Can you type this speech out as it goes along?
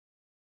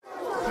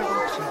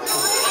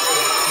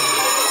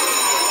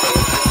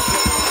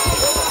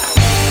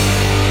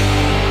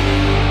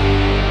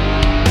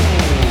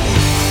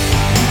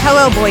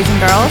Hello, boys and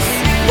girls.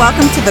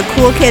 Welcome to the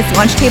Cool Kids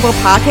Lunch Table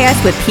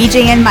Podcast with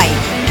PJ and Mike.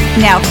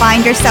 Now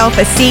find yourself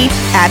a seat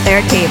at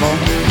their table.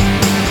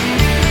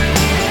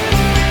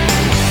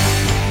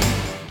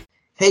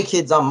 Hey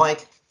kids, I'm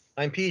Mike.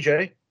 I'm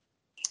PJ.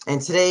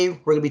 And today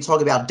we're going to be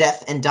talking about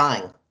death and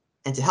dying.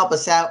 And to help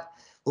us out,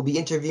 we'll be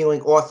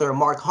interviewing author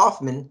Mark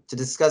Hofmann to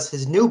discuss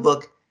his new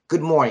book,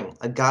 Good Morning,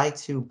 a guide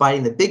to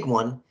biting the big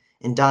one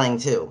and dying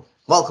too.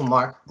 Welcome,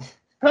 Mark.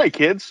 Hi,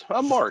 kids.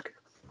 I'm Mark.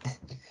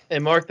 Hey,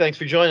 Mark, thanks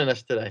for joining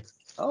us today.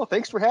 Oh,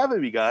 thanks for having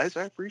me, guys.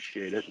 I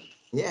appreciate it.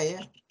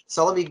 Yeah.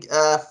 So let me,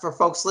 for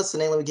folks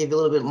listening, let me give you a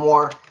little bit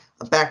more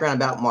background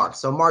about Mark.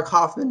 So Mark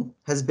Hofmann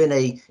has been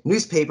a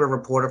newspaper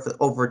reporter for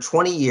over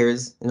 20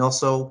 years and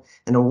also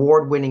an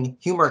award-winning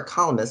humor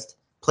columnist,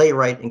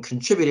 playwright, and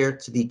contributor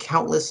to the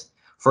countless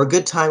For a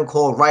Good Time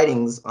called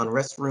writings on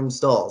restroom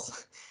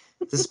stalls.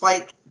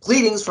 Despite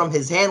pleadings from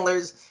his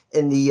handlers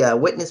in the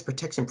Witness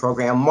Protection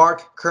Program,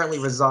 Mark currently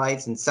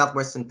resides in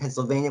southwestern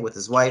Pennsylvania with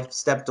his wife,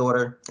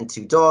 stepdaughter, and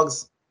 2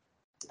 dogs.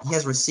 He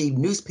has received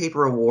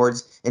newspaper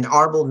awards and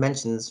honorable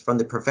mentions from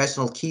the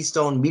Professional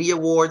Keystone Media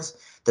Awards,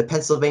 the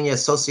Pennsylvania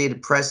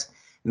Associated Press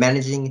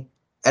Managing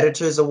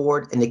Editors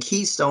Award, and the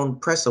Keystone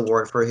Press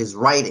Award for his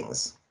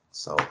writings.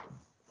 So,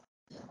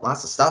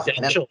 lots of stuff.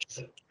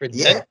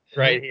 Yeah,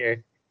 right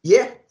here.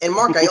 Yeah, and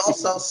Mark, I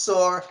also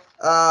saw,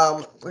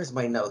 where's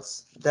my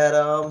notes? That,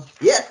 I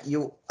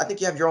think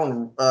you have your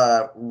own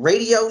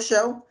radio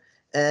show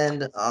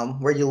and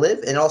where you live,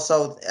 and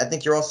also, I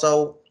think you're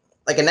also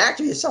like an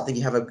actor yourself. I think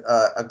you have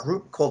a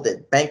group called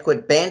the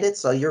Banquet Bandits,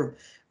 so you're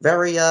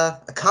very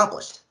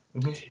accomplished.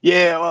 Mm-hmm.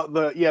 Yeah, well,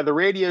 the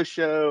radio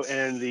show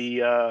and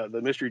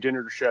the mystery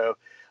dinner show.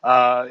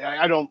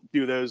 I don't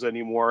do those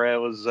anymore. It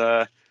was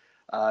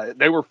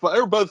they were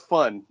both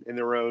fun in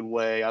their own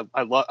way.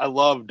 I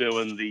love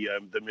doing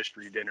the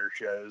mystery dinner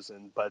shows,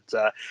 but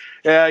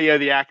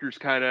the actors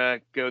kind of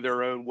go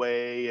their own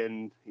way,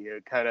 and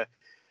kind of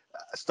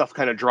stuff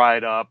kind of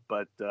dried up.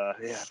 But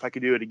if I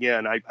could do it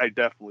again, I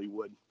definitely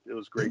would. It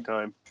was a great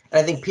time. And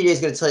I think PJ is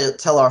going to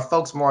tell our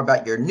folks more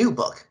about your new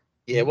book.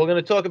 Yeah, we're going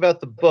to talk about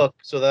the book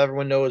so that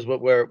everyone knows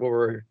what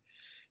we're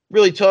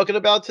really talking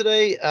about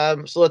today.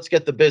 So let's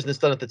get the business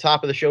done at the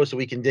top of the show so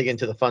we can dig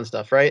into the fun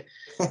stuff, right?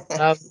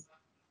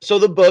 So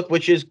the book,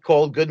 which is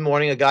called Good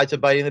Morning, A Guide to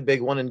Biting the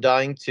Big One and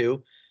Dying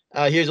Too.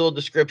 Here's a little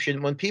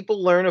description. When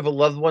people learn of a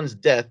loved one's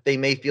death, they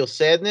may feel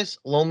sadness,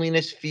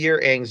 loneliness,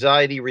 fear,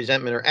 anxiety,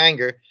 resentment, or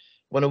anger.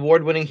 When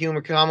award-winning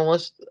humor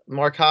columnist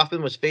Mark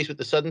Hofmann was faced with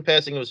the sudden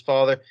passing of his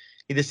father,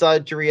 he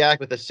decided to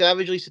react with a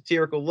savagely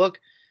satirical look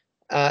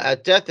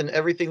at death and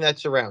everything that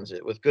surrounds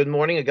it. With Good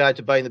Morning, A Guide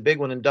to Biting the Big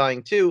One and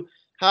Dying Too,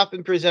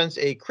 Hofmann presents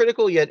a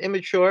critical yet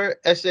immature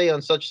essay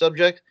on such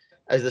subjects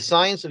as the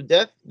science of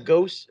death,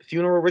 ghosts,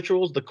 funeral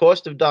rituals, the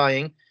cost of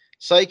dying,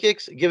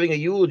 psychics, giving a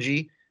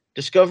eulogy,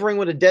 discovering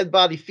what a dead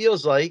body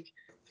feels like,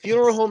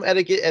 funeral home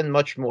etiquette, and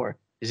much more.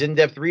 His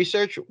in-depth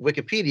research,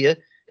 Wikipedia,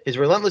 his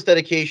relentless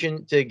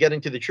dedication to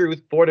getting to the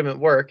truth, boredom at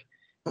work,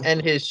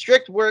 and his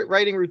strict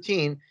writing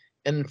routine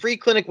and free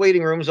clinic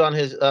waiting rooms on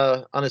his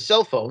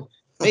cell phone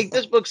make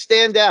this book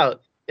stand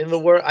out in the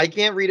world. I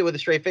can't read it with a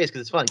straight face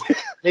because it's funny.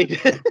 I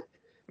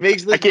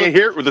can't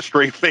hear it with a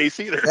straight face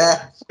either.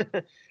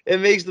 It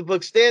makes the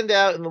book stand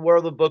out in the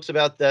world of books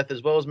about death,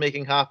 as well as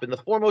making Hofmann the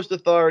foremost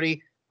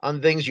authority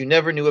on things you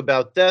never knew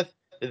about death,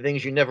 the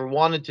things you never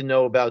wanted to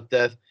know about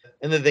death,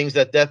 and the things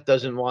that death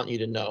doesn't want you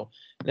to know.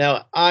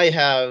 Now, I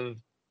have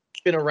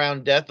been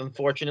around death,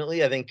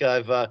 unfortunately. I think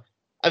I've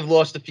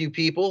lost a few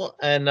people,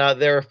 and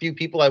there are a few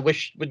people I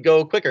wish would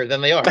go quicker than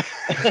they are.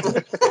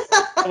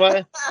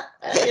 But,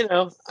 I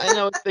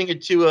know a thing or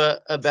two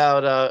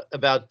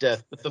about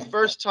death. But the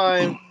first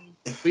time,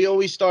 we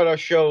always start our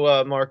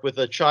show, Mark, with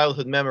a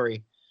childhood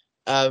memory.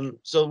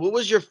 So what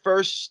was your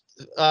first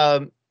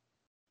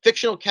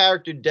fictional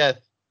character death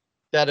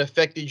that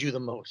affected you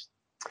the most?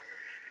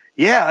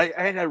 Yeah,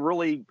 I had to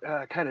really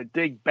kind of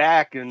dig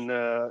back and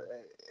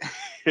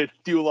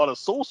do a lot of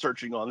soul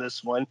searching on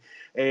this one.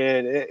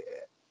 And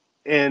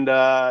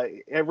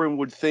everyone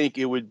would think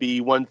it would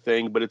be one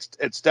thing, but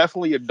it's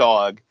definitely a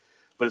dog,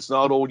 but it's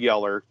not Old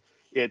Yeller.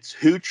 It's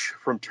Hooch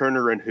from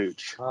Turner and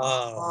Hooch.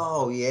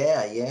 Oh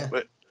yeah.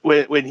 But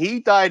when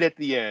he died at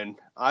the end,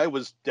 I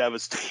was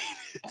devastated.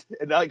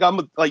 And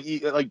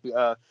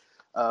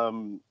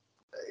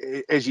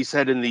as you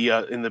said in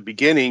the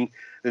beginning,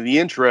 in the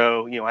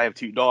intro, I have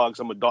 2 dogs.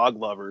 I'm a dog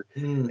lover,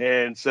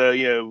 and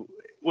so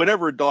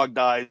whenever a dog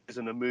dies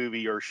in a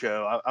movie or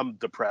show, I'm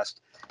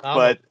depressed.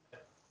 But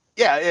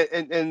yeah,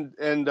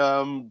 and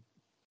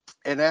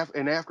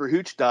after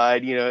Hooch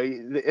died,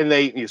 and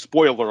they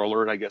spoiler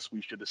alert, I guess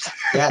we should have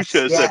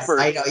said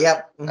first. I know.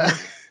 Yep.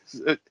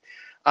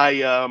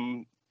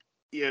 Mm-hmm.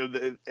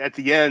 At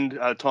the end,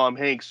 Tom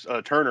Hanks,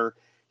 Turner,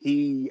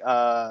 he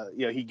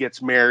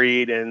gets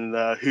married, and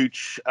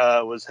Hooch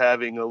was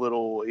having a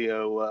little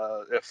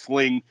a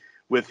fling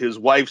with his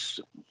wife's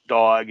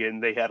dog,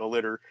 and they had a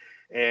litter,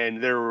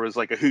 and there was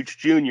like a Hooch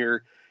Jr.,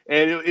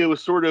 and it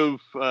was sort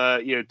of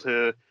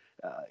to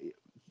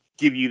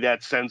give you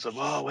that sense of,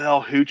 oh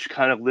well, Hooch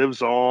kind of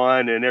lives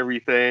on and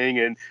everything,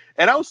 and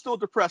I was still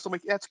depressed. I'm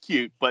like, that's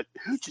cute, but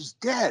Hooch is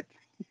dead.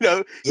 He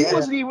Yeah.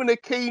 wasn't even a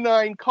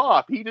canine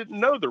cop. He didn't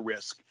know the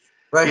risk.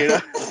 Right.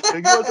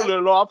 He wasn't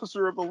an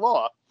officer of the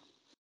law.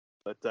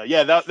 But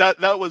yeah,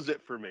 that was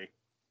it for me.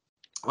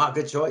 Wow,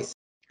 good choice.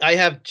 I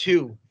have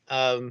two,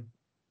 and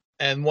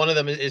one of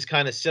them is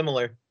kind of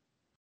similar.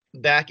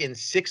 Back in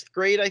 6th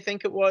grade, I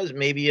think it was.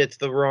 Maybe it's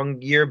the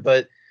wrong year,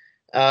 but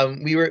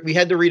we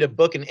had to read a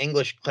book in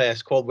English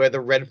class called Where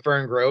the Red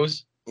Fern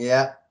Grows.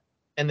 Yeah.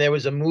 And there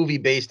was a movie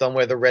based on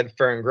Where the Red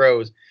Fern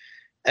Grows.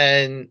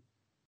 And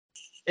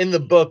in the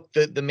book,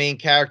 the main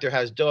character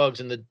has dogs,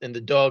 and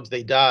the dogs,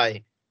 they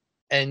die.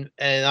 And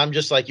I'm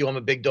just like you, I'm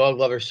a big dog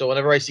lover. So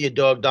whenever I see a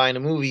dog die in a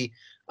movie,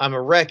 I'm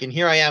a wreck. And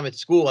here I am at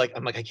school,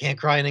 I'm like, I can't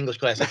cry in English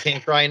class. I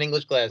can't cry in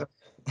English class.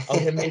 I'll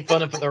get made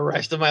fun of for the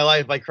rest of my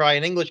life if I cry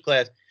in English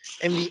class.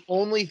 And the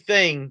only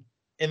thing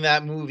in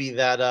that movie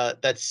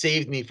that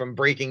saved me from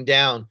breaking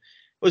down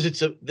was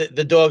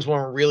the dogs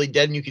weren't really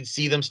dead, and you could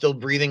see them still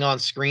breathing on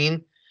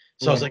screen.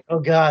 So I was like, oh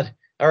God,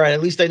 all right,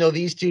 at least I know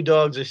these 2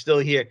 dogs are still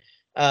here.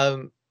 I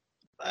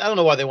don't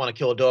know why they want to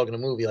kill a dog in a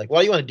movie. Like, why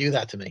do you want to do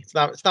that to me? It's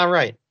not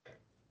right.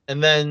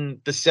 And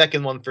then the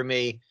second one for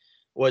me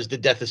was The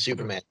Death of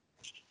Superman.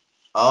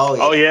 Oh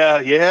yeah. Oh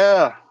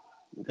yeah.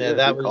 Yeah,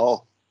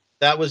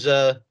 that was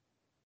a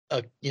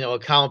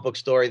comic book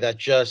story that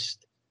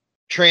just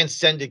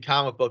transcended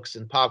comic books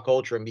and pop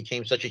culture and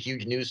became such a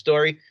huge news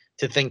story.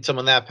 To think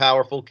someone that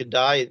powerful could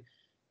die,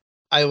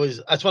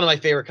 that's one of my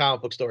favorite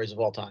comic book stories of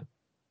all time.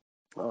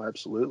 Oh,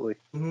 absolutely.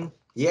 Mm-hmm.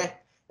 Yeah.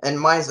 And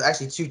mine's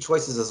actually 2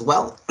 choices as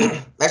well.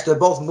 Actually, they're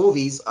both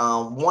movies.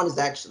 One is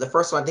actually the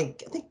first one. I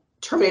think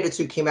Terminator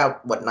 2 came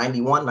out,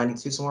 91,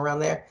 92, somewhere around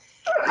there.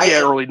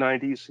 Early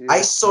 90s. Yeah.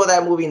 I saw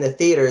that movie in the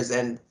theaters,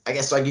 and I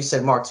guess, like you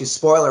said, Mark, too,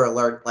 spoiler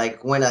alert,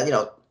 like when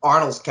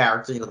Arnold's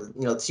character,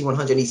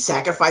 T-100, he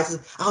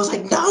sacrifices. I was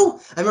like, no.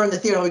 I remember in the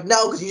theater, I'm like,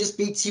 no, because you just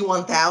beat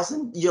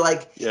T-1000. You're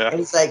like, yeah. And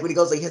he's like, when he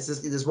goes, he hits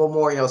this one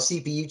more,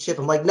 CPU chip.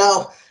 I'm like,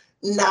 no,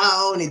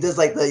 and he does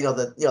like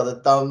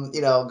the thumb,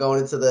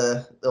 going into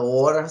the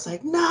water. I was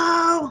like,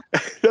 no.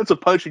 That's a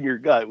punch in your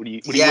gut when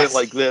you went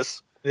like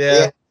this.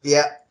 Yeah.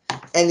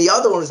 And the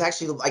other one is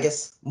actually, I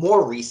guess,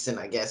 more recent.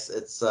 I guess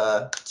it's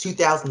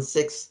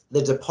 2006,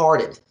 The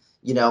Departed.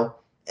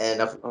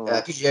 And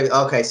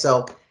okay,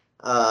 so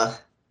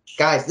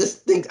guys, this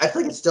thing, I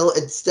think it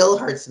still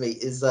hurts me,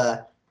 is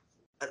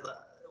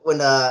when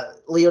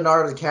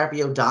Leonardo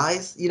DiCaprio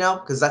dies,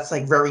 because that's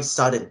like very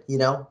sudden,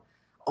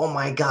 Oh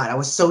my God, I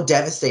was so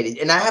devastated.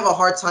 And I have a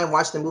hard time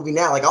watching the movie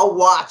now. Like,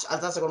 that's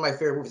like one of my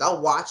favorite movies.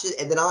 I'll watch it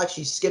and then I'll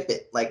actually skip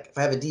it. Like, if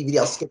I have a DVD,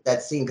 I'll skip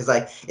that scene because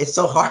it's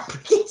so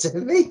heartbreaking to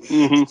me.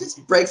 Mm-hmm. It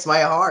just breaks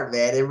my heart,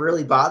 man. It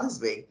really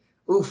bothers me.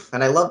 Oof.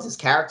 And I loved his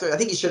character. I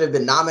think he should have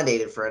been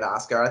nominated for an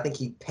Oscar. I think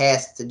he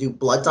passed to do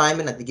Blood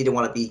Diamond. I think he didn't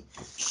want to be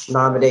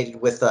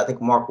nominated with, I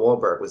think Mark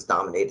Wahlberg was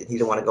nominated. He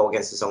didn't want to go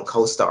against his own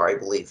co-star, I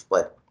believe.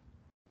 But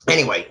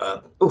anyway,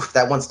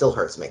 that one still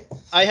hurts me.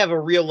 I have a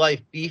real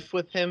life beef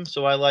with him,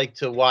 so I like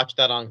to watch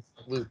that on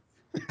loop.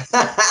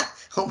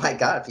 Oh my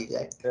God, PJ.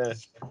 Yeah.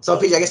 So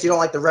PJ, I guess you don't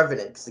like The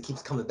Revenant because it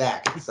keeps coming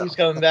back. He keeps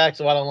coming back,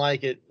 so I don't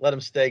like it. Let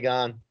him stay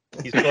gone.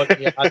 He's taught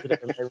me how to do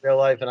it in my real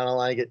life, and I don't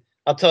like it.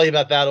 I'll tell you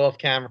about that off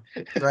camera.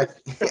 Right.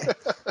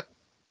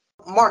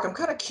 Mark, I'm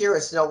kind of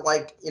curious.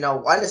 I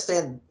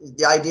understand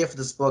the idea for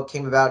this book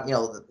came about,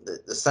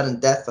 the sudden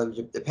death of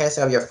the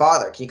passing of your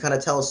father. Can you kind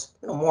of tell us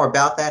more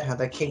about that, how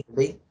that came to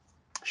be?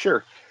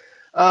 Sure.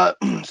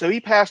 So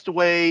he passed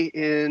away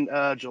in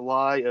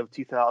July of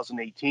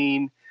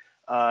 2018.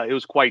 It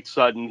was quite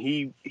sudden.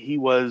 He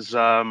was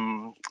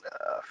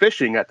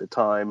fishing at the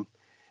time,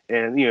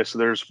 and so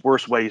there's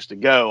worse ways to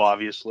go,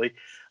 obviously.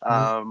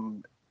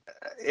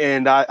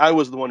 And I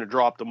was the one who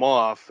dropped him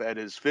off at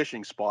his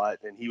fishing spot,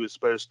 and he was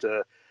supposed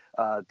to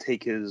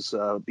take his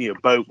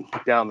boat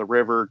down the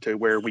river to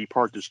where we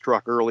parked his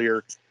truck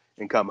earlier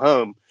and come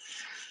home.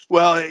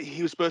 Well,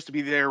 he was supposed to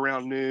be there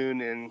around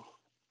noon, and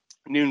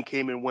noon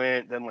came and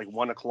went, then like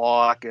 1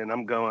 o'clock, and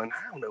I'm going,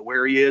 I don't know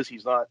where he is.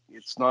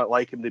 It's not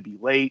like him to be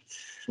late.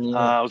 Yeah.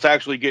 I was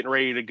actually getting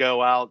ready to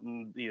go out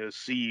and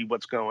see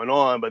what's going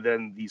on, but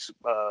then these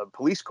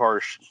police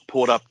cars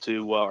pulled up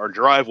to our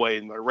driveway,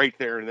 and right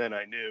there and then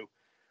I knew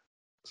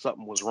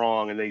something was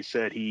wrong. And they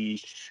said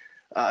he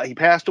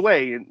passed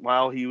away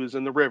while he was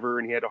in the river,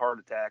 and he had a heart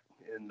attack,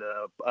 and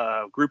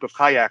a group of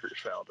kayakers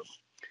found him.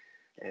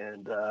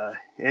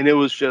 And it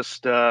was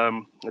just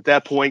at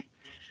that point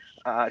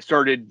I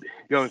started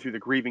going through the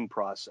grieving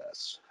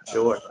process.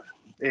 Sure.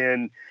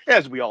 And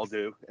as we all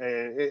do,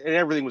 and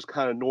everything was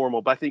kind of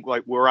normal. But I think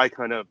like where I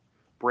kind of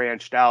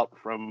branched out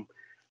from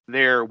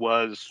there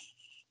was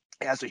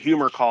as a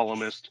humor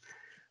columnist.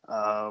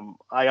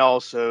 I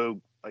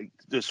also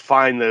just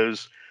find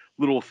those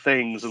little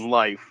things in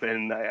life,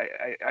 and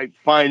I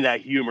find that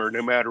humor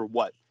no matter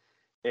what.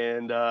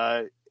 And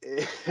I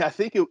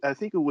think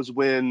it was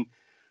when.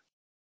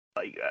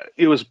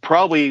 It was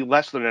probably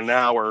less than an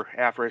hour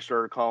after I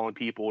started calling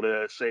people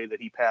to say that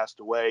he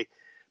passed away.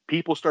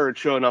 People started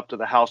showing up to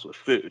the house with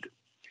food.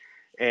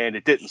 and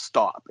it didn't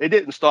stop. It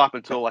didn't stop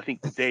until I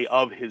think the day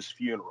of his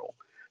funeral.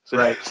 So,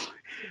 Right.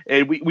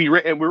 and we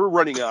were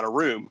running out of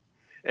room,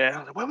 and I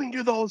was like, "What do we do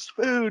with all this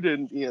food?"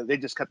 And they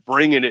just kept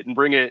bringing it and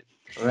bringing it.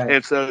 Right.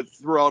 And so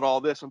throughout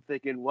all this, I'm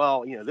thinking,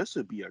 well, this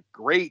would be a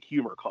great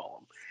humor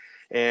column.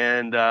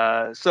 And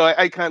so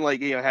I kind of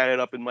like had it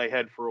up in my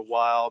head for a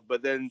while,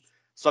 but then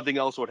something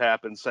else would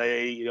happen,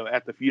 say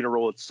at the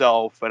funeral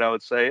itself, and I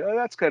would say, oh,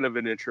 that's kind of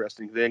an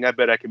interesting thing. I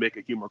bet I can make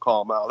a humor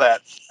column out of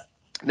that.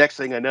 Next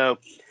thing I know,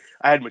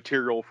 I had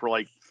material for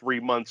like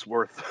 3 months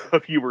worth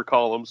of humor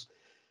columns.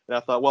 And I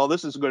thought, well,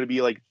 this is going to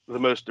be like the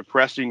most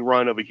depressing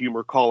run of a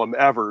humor column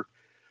ever,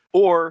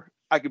 or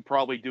I could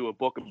probably do a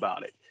book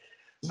about it.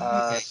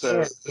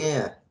 So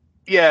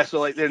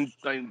like then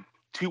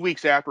 2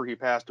 weeks after he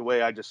passed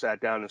away, I just sat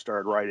down and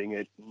started writing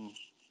it,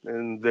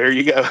 and there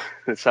you go.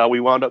 That's how we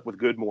wound up with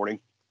Good Morning.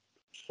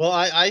 Well,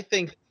 I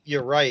think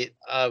you're right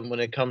when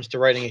it comes to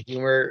writing a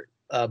humor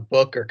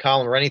book or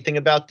column or anything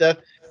about death.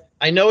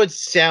 I know it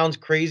sounds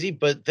crazy,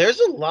 but there's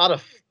a lot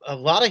of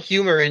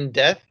humor in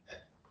death.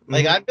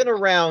 Like I've been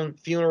around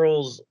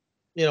funerals,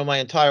 my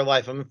entire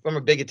life. I'm from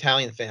a big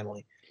Italian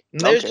family,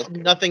 and there's just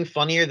nothing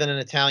funnier than an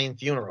Italian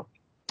funeral.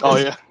 Oh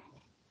yeah.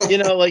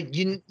 Like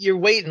you're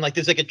waiting, like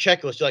there's like a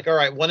checklist. You're like, all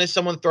right, when is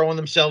someone throwing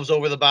themselves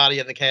over the body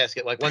in the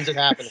casket? Like, when's it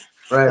happening?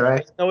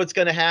 Right. You know it's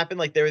going to happen.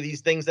 Like there are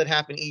these things that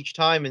happen each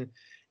time, and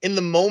in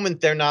the moment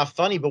they're not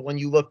funny, but when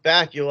you look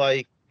back, you're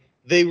like,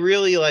 they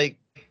really like.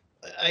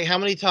 How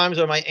many times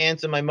are my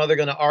aunts and my mother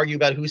going to argue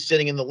about who's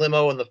sitting in the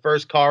limo and the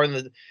first car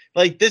and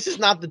this is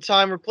not the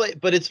time or place,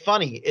 but it's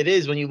funny. It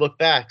is when you look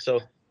back. So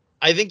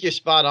I think you're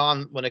spot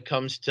on when it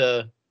comes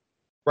to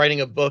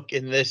writing a book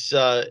in this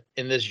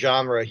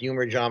genre,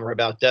 humor genre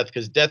about death,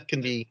 because death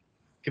can be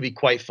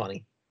quite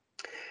funny.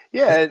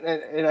 Yeah,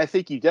 and I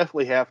think you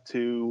definitely have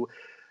to,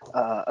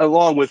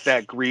 along with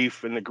that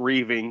grief and the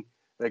grieving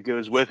that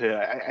goes with it,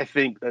 I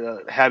think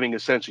having a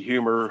sense of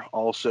humor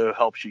also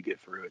helps you get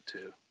through it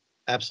too.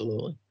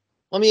 Absolutely.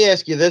 Let me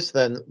ask you this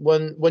then: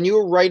 when you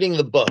were writing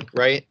the book,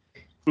 right?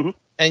 Mm-hmm.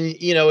 And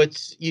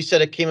you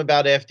said it came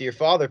about after your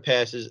father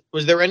passes.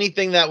 Was there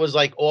anything that was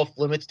like off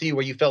limits to you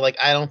where you felt like,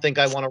 I don't think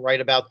I want to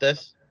write about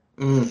this?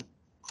 I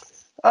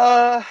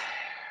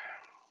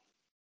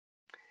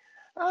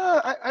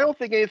don't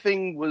think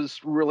anything was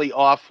really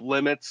off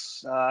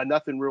limits.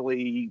 Nothing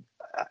really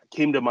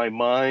came to my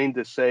mind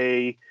to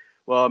say,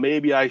 well,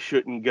 maybe I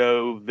shouldn't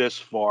go this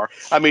far.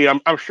 I mean,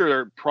 I'm sure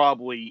there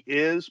probably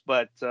is,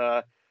 but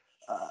I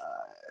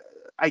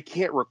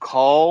can't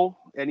recall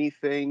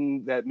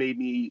anything that made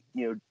me,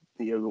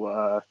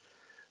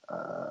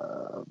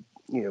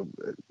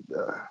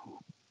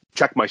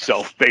 check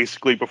myself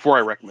basically before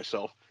I wreck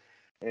myself.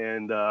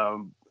 And I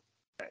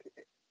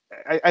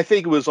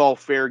think it was all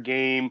fair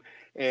game,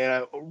 and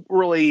I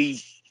really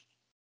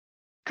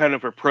kind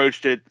of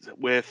approached it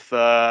with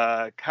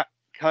kind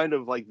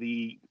of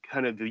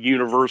the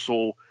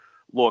universal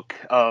look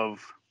of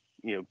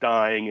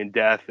dying and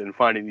death and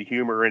finding the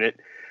humor in it.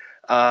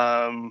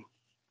 I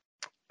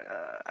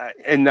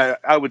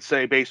would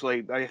say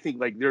basically, I think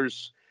like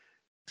there's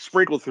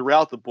sprinkled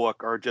throughout the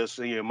book are just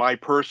my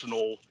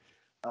personal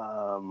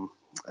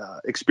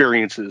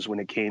experiences when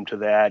it came to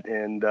that,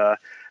 and I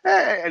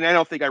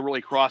don't think I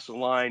really crossed the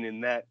line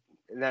in that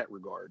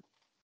regard.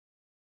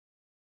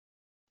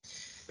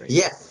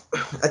 Yeah,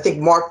 I think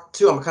Mark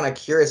too. I'm kind of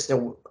curious.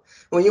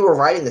 When you were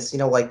writing this,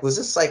 like was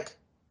this like,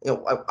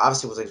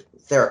 obviously it was like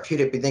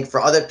therapeutic. You think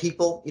for other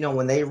people,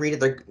 when they read it,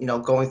 they're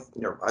going,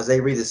 as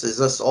they read this, is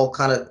this all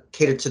kind of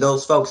catered to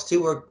those folks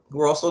too,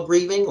 who are also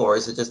grieving, or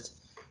is it just?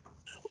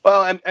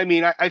 Well, I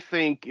mean, I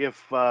think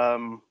if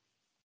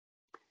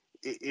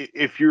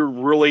you're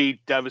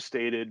really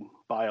devastated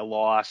by a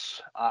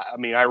loss, I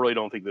mean, I really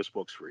don't think this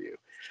book's for you.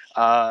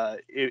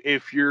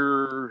 If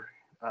you're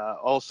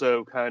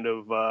also kind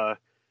of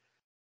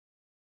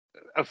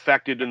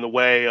affected in the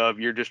way of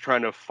you're just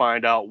trying to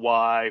find out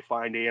why,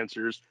 find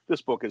answers,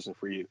 this book isn't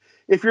for you.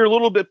 If you're a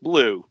little bit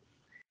blue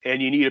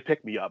and you need a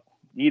pick me up,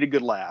 you need a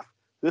good laugh,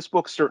 this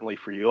book's certainly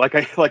for you.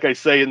 Like I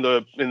say in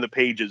the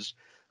pages,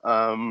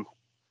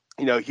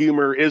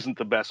 humor isn't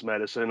the best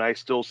medicine. I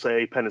still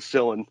say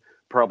penicillin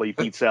probably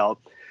beats out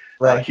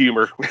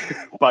humor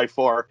by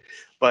far,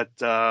 but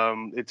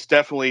it's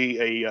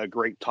definitely a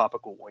great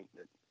topical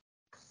ointment.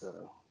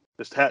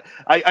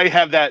 I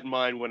have that in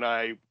mind when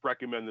I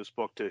recommend this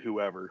book to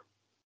whoever.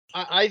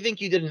 I think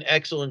you did an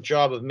excellent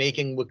job of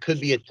making what could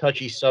be a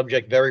touchy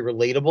subject very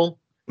relatable.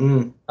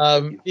 There's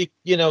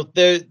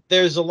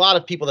a lot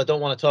of people that don't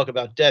want to talk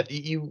about death.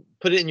 You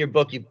put it in your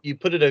book. You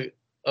put it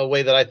a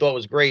way that I thought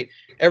was great.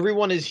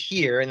 Everyone is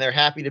here and they're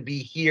happy to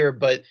be here,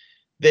 but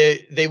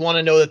they want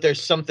to know that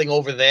there's something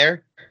over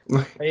there,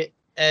 right?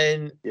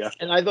 And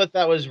I thought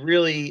that was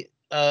really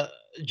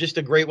just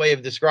a great way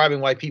of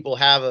describing why people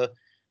have a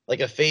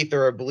faith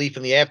or a belief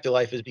in the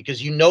afterlife, is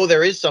because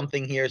there is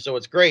something here, so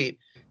it's great.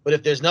 But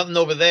if there's nothing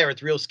over there,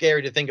 it's real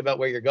scary to think about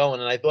where you're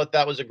going. And I thought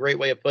that was a great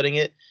way of putting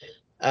it.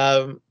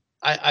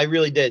 I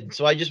really did.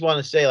 So I just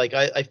want to say,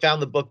 I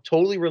found the book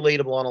totally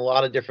relatable on a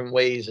lot of different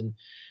ways. And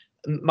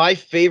My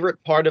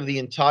favorite part of the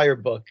entire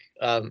book,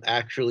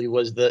 actually,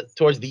 was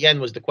towards the end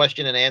was the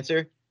question and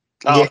answer.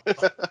 Oh,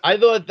 I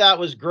thought that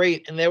was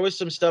great, and there was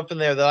some stuff in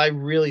there that I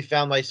really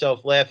found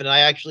myself laughing. I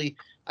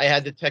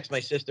had to text my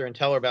sister and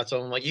tell her about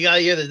something. I'm like, you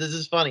gotta hear this. This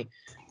is funny,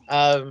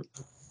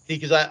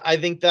 because I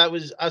think that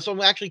was. So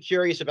I'm actually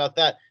curious about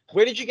that.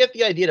 Where did you get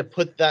the idea to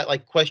put that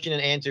like question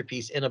and answer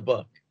piece in a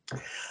book?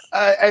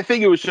 I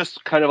think it was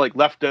just kind of like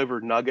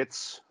leftover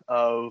nuggets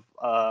of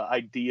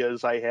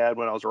ideas I had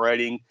when I was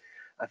writing.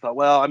 I thought,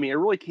 well, I mean, I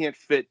really can't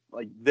fit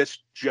like this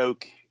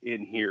joke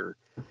in here.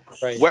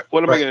 Right. What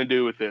am I going to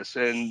do with this?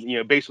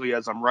 And basically,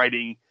 as I'm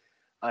writing,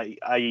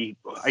 I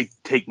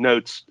take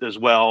notes as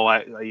well.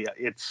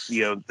 It's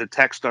the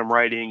text I'm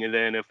writing, and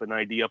then if an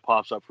idea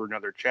pops up for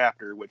another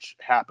chapter, which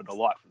happened a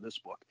lot for this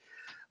book,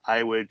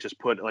 I would just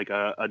put like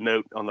a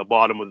note on the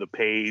bottom of the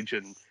page,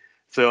 and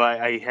so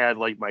I had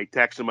like my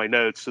text and my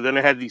notes. So then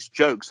I had these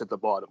jokes at the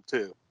bottom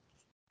too,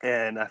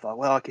 and I thought,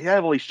 well, okay, I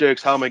have all these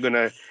jokes. How am I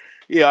gonna?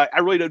 I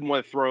really didn't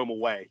want to throw them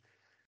away.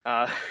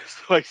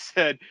 So I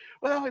said,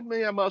 well, I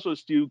might as well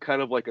just do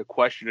kind of like a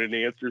question and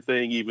answer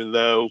thing, even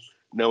though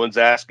no one's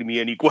asking me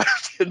any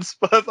questions.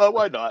 But I thought,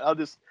 why not? I'll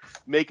just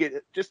make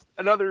it just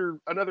another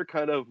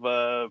kind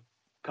of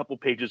couple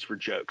pages for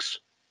jokes.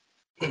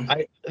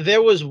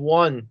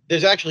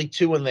 There's actually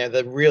two in there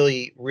that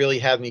really, really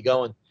had me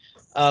going.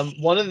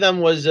 One of them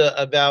was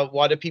about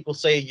why do people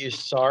say you're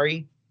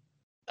sorry?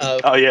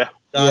 Oh yeah.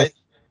 Died.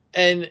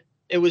 And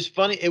it was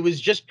funny. It was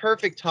just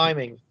perfect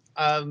timing.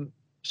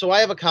 So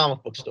I have a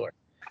comic book store,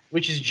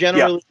 which is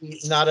generally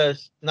not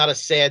a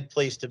sad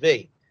place to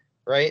be,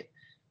 right?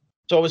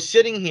 So I was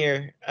sitting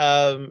here,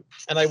 and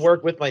I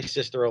work with my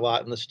sister a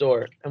lot in the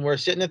store, and we're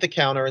sitting at the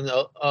counter, and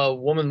a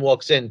woman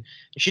walks in.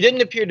 She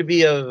didn't appear to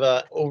be of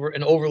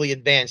an overly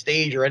advanced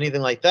age or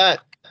anything like that.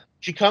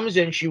 She comes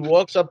in, she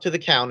walks up to the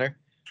counter.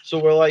 So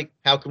we're like,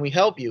 "How can we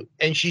help you?"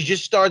 And she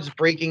just starts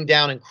breaking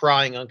down and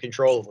crying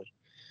uncontrollably.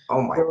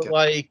 Oh my We're God.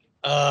 like,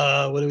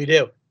 what do we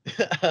do?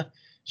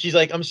 She's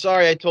like, I'm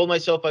sorry, I told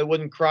myself I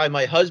wouldn't cry.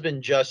 My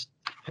husband just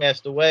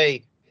passed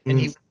away, and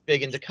he was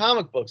big into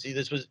comic books. He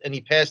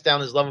passed down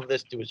his love of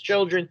this to his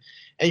children.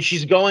 And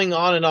she's going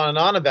on and on and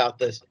on about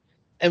this.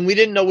 And we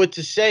didn't know what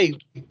to say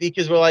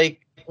because we're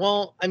like,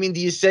 well, I mean,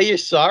 do you say you're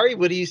sorry?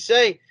 What do you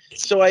say?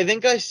 So I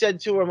think I said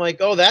to her, I'm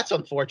like, oh, that's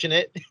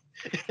unfortunate.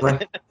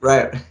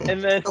 Right.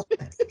 And then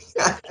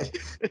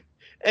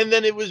and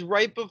then it was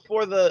right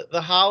before the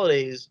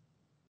holidays.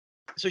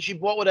 So she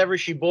bought whatever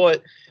she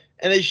bought.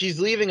 And as she's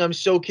leaving, I'm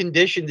so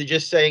conditioned to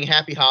just saying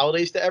happy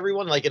holidays to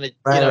everyone, like in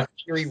a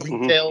cheery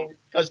retail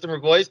customer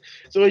voice.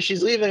 So as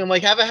she's leaving, I'm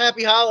like, have a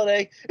happy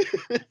holiday.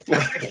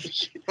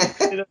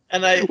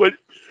 And I What?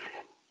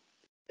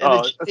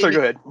 So go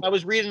ahead. I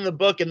was reading the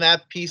book and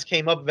that piece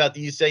came up about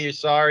do you say you're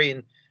sorry?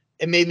 And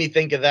it made me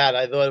think of that.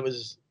 I thought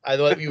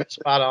you were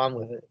spot on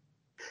with it.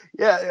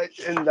 Yeah,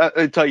 and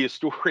I'll tell you a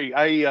story.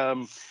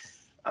 I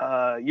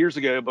years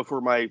ago,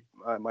 before my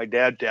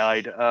dad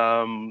died,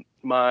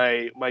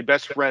 my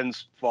best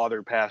friend's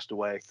father passed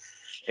away,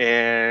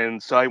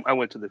 and so I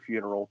went to the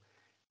funeral,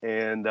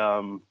 and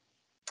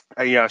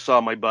I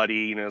saw my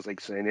buddy, and I was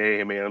like saying,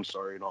 "Hey, man, I'm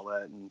sorry," and all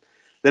that, and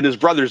then his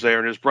brother's there,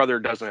 and his brother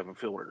doesn't have a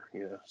filter,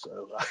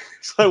 so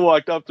so I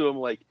walked up to him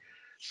like,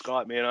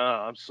 "Scott, man,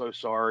 I'm so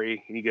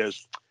sorry," and he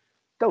goes,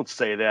 "Don't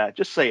say that,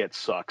 just say it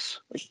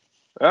sucks." Like,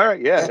 all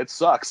right, yeah, it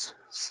sucks.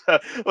 So,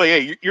 like,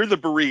 hey, you're the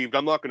bereaved.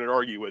 I'm not going to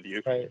argue with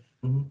you. Right.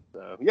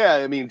 So, yeah,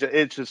 I mean,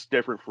 it's just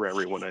different for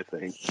everyone, I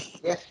think.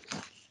 Yeah.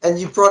 And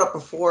you brought up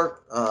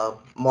before,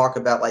 Mark,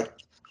 about like,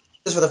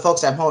 just for the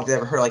folks at home, if they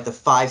ever heard like the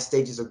 5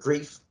 stages of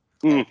grief.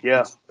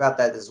 Yeah. About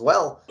that as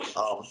well.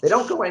 They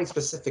don't go in any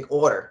specific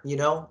order,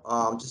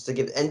 just to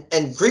give,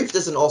 and grief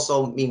doesn't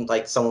also mean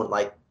like someone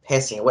like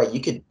passing away.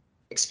 You could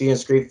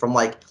experience grief from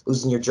like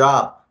losing your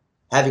job,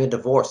 having a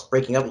divorce,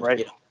 breaking up,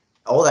 Right.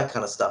 All that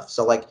kind of stuff.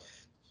 So like,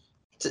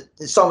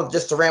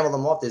 just to ramble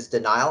them off, there's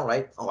denial,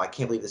 right? Oh, I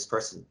can't believe this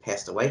person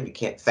passed away. You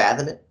can't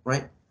fathom it,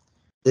 right?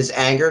 There's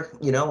anger,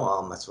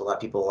 that's what a lot of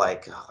people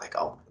like,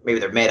 oh,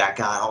 maybe they're mad at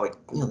God.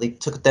 Oh, they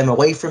took them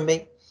away from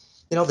me.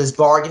 There's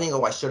bargaining.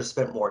 Oh, I should have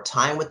spent more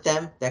time with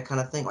them, that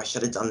kind of thing. Oh, I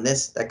should have done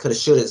this. That could have,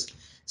 should have.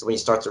 So when you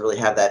start to really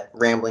have that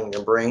rambling in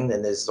your brain,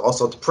 then there's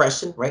also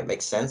depression, right?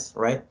 Makes sense,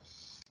 right?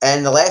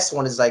 And the last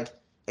one is like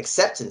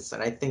acceptance.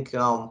 And I think,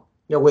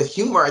 with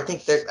humor, I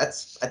think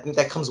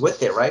that comes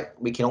with it, right?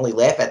 We can only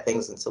laugh at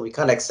things until we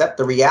kind of accept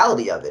the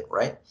reality of it,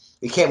 right?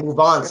 We can't move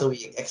on until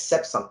we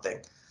accept something.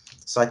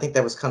 So I think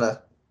that was kind of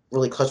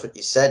really clutch what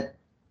you said.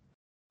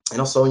 And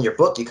also in your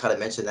book, you kind of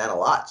mentioned that a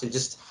lot. So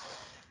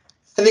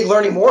I think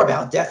learning more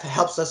about death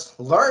helps us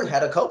learn how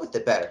to cope with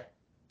it better.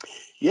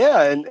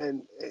 Yeah,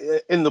 and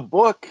in the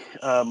book,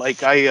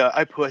 like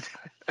I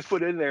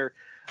put in there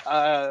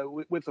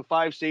with the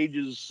 5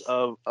 stages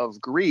of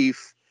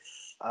grief.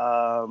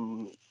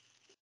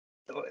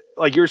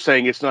 Like you're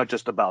saying, it's not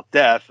just about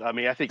death. I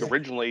mean, I think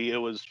originally it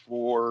was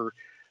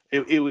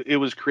it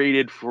was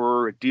created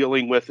for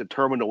dealing with a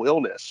terminal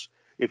illness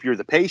if you're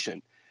the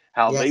patient.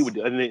 how they would,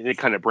 and it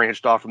kind of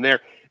branched off from there.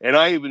 And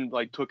I even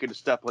like took it a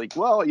step like,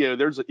 well, you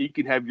know, you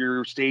can have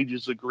your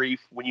stages of grief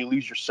when you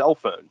lose your cell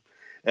phone,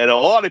 and a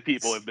lot of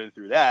people have been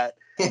through that,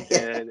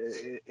 and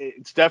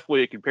it's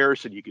definitely a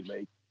comparison you can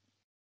make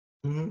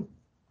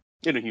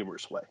in a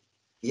humorous way.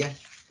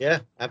 Yeah,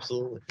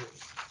 absolutely.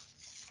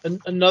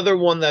 Another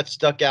one that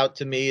stuck out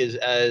to me is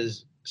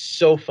as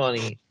so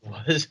funny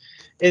was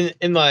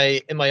in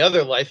my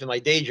other life, in my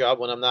day job,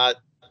 when I'm not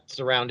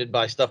surrounded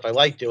by stuff I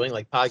like doing,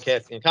 like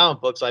podcasting and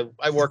comic books,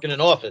 I work in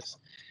an office,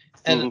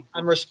 and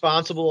I'm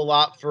responsible a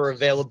lot for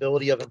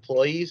availability of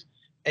employees.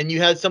 And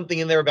you had something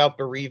in there about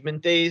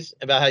bereavement days,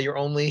 about how you're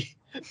only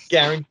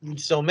guaranteed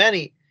so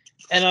many.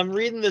 And I'm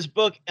reading this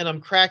book and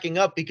I'm cracking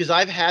up because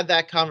I've had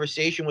that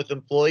conversation with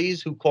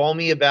employees who call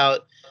me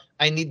about,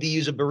 I need to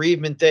use a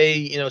bereavement day,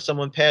 you know,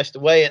 someone passed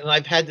away. And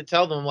I've had to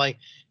tell them, like,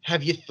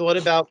 have you thought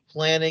about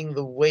planning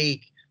the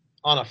wake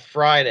on a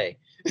Friday?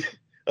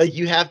 Like,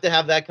 you have to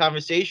have that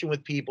conversation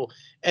with people.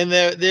 And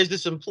there's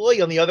this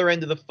employee on the other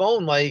end of the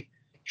phone, like,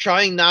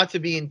 trying not to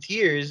be in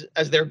tears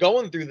as they're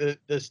going through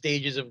the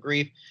stages of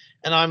grief.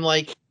 And I'm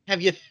like,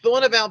 have you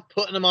thought about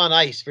putting them on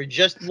ice for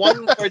just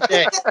one more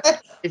day?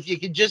 If you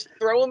could just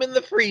throw them in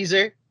the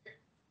freezer,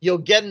 you'll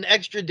get an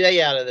extra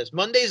day out of this.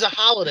 Monday's a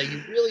holiday.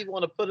 You really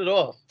want to put it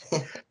off.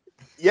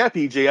 Yeah,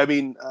 PJ. I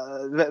mean,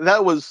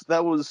 that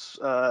was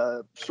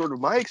sort of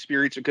my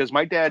experience because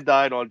my dad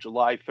died on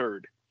July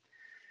 3rd.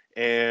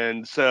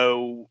 And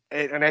so,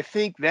 and I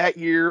think that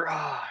year,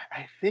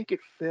 I think it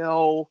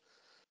fell,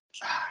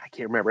 I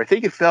can't remember. I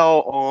think it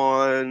fell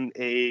on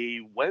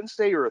a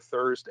Wednesday or a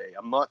Thursday.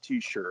 I'm not too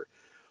sure.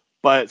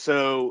 But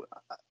so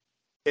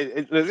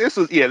this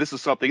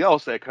is something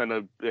else that kind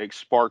of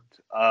sparked,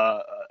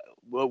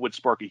 what would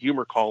spark a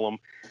humor column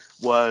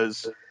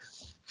was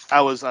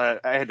I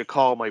had to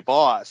call my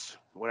boss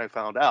when I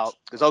found out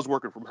because I was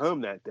working from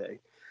home that day.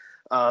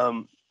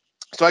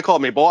 So I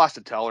called my boss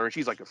to tell her, and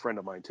she's like a friend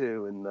of mine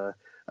too. And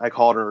I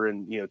called her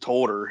and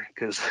told her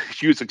because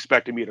she was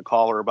expecting me to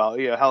call her about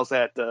how's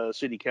that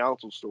city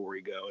council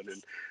story going.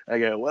 And I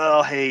go,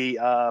 well, hey,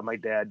 my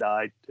dad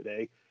died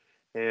today,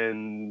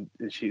 and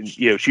she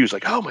was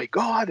like, oh my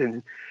god.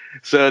 And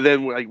so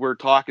then we're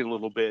talking a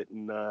little bit,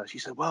 and she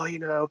said,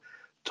 well,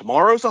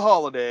 tomorrow's a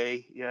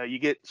holiday. Yeah, you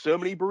get so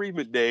many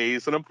bereavement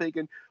days, and I'm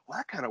thinking, well,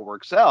 that kind of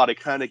works out. I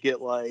kind of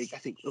get I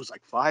think it was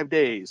like 5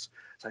 days.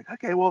 It's like,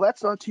 okay, well,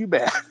 that's not too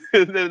bad.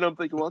 And then I'm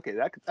thinking, well, okay,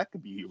 that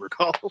could be humor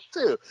column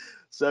too.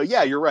 So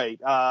yeah, you're right.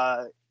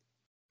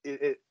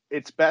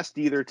 It's best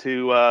either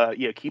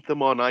to keep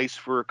them on ice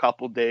for a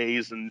couple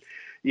days, and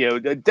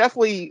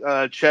definitely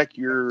check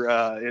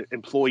your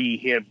employee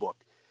handbook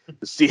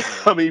to see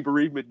how many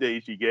bereavement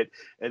days you get,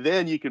 and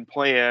then you can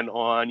plan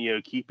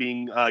on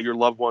keeping your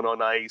loved one on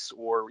ice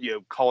or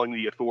calling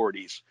the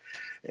authorities,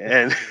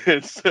 and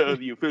so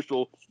the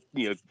official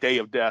day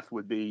of death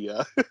would be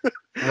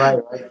right.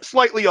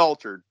 slightly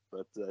altered,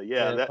 but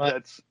Yeah,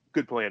 that's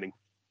good planning.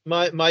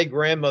 My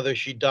grandmother,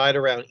 she died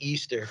around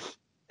Easter,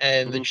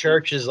 and the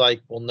church is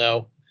like, well,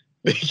 no,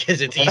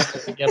 because it's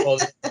Easter. We get all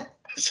this.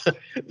 So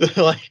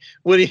they're like,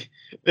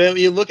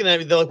 you're looking at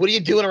me, they're like, what are you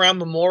doing around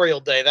Memorial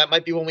Day? That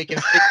might be when we can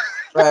fix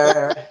it.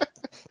 Right.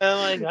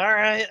 I'm like, all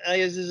right, I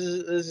guess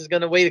this is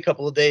gonna wait a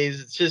couple of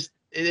days.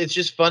 It's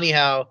just funny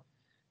how,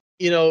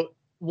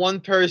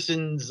 one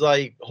person's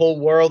like whole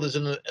world is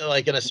in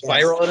a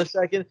spiral in a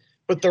second,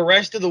 but the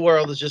rest of the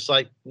world is just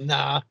like,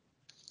 nah,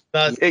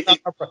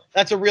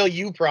 that's a real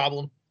you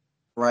problem.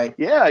 Right.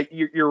 Yeah,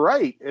 you're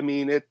right. I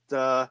mean, it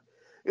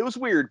was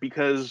weird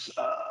because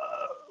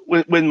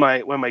when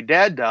my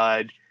dad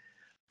died,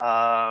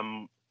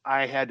 I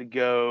had to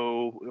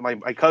go.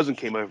 My cousin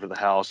came over to the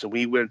house, and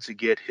we went to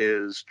get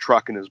his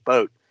truck and his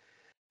boat.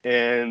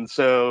 And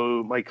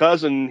so my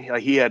cousin,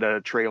 he had a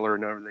trailer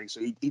and everything,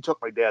 so he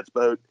took my dad's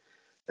boat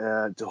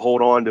to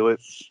hold on to it,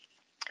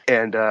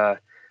 and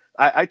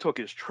I took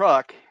his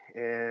truck.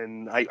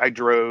 And I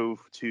drove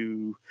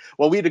to,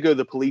 well, we had to go to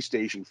the police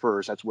station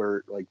first. That's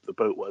where the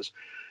boat was,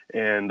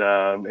 and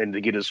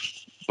to get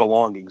his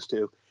belongings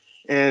too.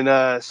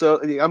 And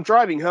so I'm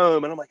driving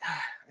home, and I'm like,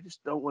 I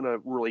just don't want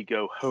to really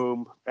go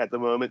home at the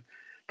moment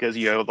because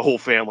the whole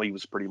family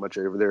was pretty much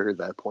over there at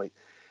that point.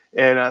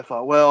 And I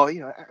thought, well,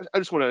 I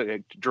just want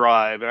to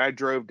drive, and I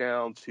drove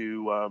down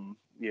to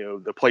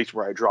the place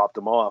where I dropped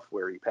him off,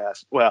 where he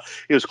passed. Well,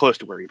 it was close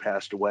to where he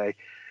passed away.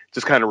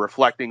 Just kind of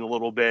reflecting a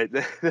little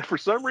bit. For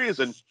some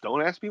reason,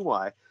 don't ask me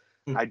why,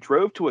 I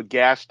drove to a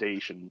gas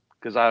station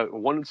because I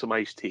wanted some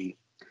iced tea.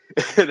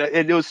 And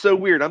it was so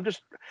weird. I'm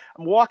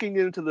walking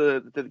into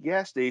the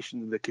gas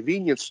station, the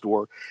convenience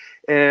store,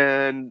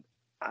 and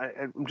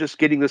I'm just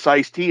getting this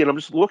iced tea, and I'm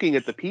just looking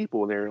at the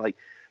people, and they're like,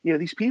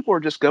 these people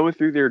are just going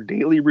through their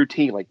daily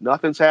routine, like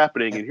nothing's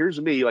happening. And here's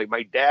me, like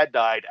my dad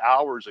died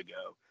hours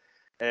ago,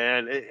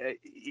 and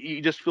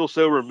you just feel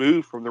so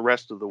removed from the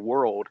rest of the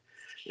world.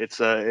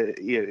 It's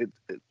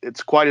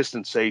it's quite a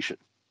sensation,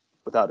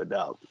 without a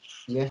doubt.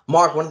 Yeah,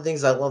 Mark. One of the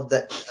things I love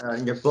that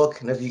in your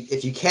book, and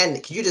if you can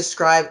you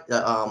describe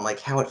like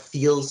how it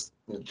feels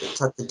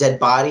touch the dead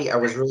body. I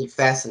was really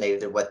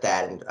fascinated with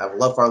that, and I would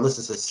love for our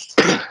listeners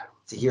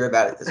to hear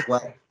about it as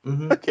well.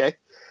 Mm-hmm. Okay.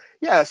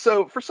 Yeah.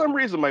 So for some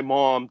reason, my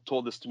mom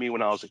told this to me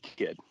when I was a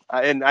kid,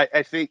 and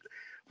I think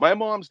my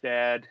mom's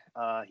dad,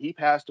 he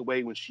passed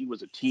away when she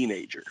was a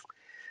teenager.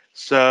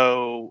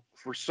 So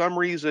for some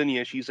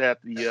reason, she's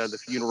at the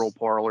funeral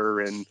parlor,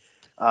 and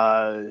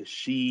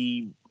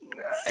she,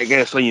 I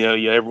guess,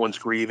 everyone's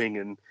grieving,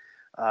 and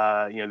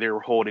they were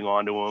holding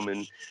on to him,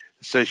 and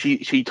so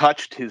she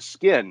touched his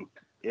skin,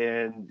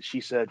 and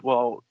she said,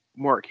 "Well,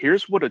 Mark,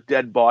 here's what a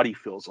dead body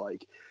feels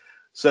like."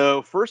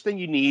 So first thing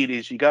you need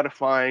is you got to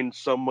find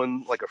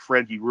someone like a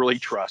friend you really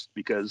trust,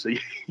 because I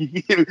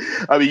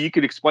mean, you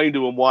can explain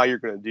to them why you're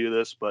going to do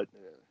this, but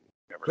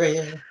never. Great,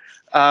 yeah.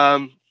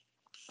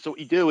 So what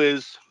you do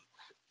is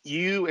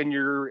you and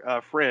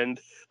your friend,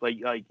 like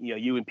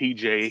you and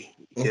PJ,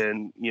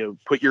 can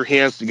put your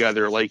hands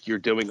together like you're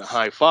doing a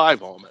high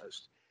five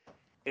almost,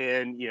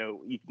 and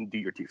you can do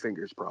your two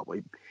fingers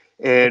probably,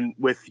 and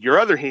with your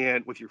other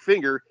hand, with your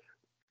finger,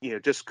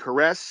 just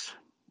caress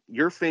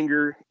your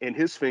finger and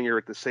his finger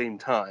at the same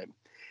time,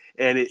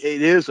 and it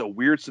is a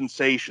weird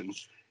sensation.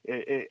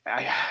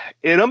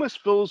 It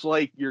almost feels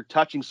like you're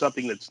touching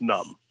something that's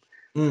numb,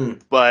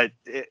 but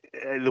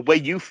the way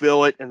you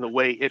feel it and the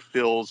way it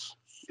feels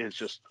is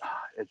just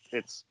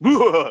it's that's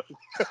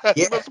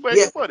the best way I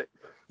can put it.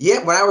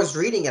 Yeah, when I was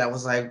reading it, I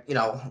was like,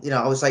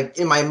 I was like,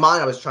 in my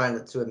mind, I was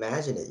trying to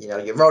imagine it.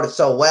 You wrote it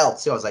so well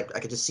too. I was like, I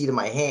could just see it in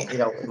my hand,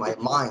 in my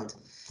mind,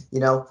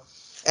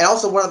 And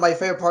also, one of my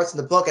favorite parts in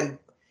the book, and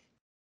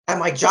at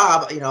my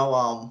job,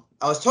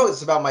 I was told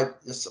this about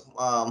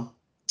the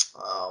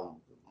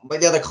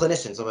other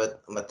clinicians.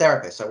 I'm a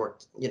therapist. I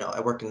work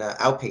in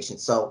outpatient.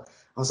 So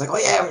I was like, oh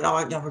yeah,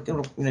 we're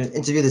going to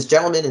interview this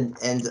gentleman,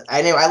 and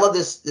anyway, I love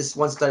this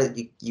one study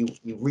that you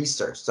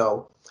researched.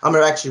 So I'm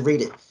going to actually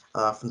read it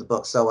from the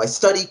book. So a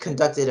study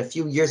conducted a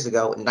few years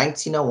ago in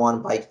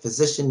 1901 by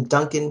physician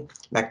Duncan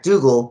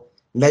McDougall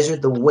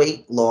measured the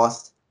weight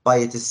lost by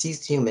a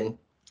deceased human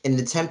in an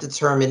attempt to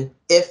determine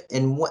if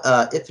and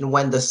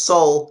when the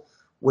soul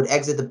would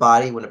exit the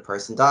body when a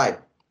person died.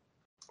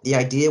 The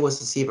idea was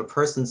to see if a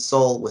person's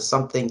soul was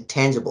something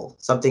tangible,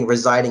 something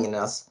residing in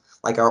us,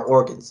 like our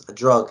organs, a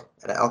drug,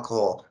 an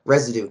alcohol,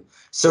 residue,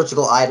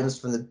 surgical items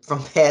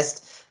from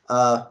past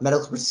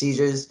medical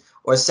procedures,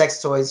 or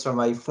sex toys from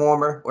a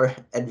former or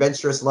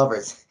adventurous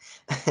lovers.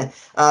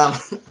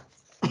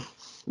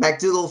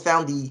 McDougall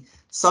found the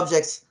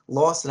subjects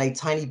lost in a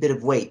tiny bit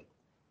of weight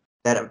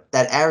that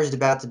averaged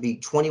about to be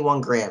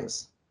 21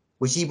 grams,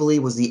 which he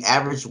believed was the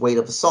average weight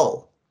of a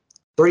soul.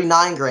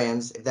 39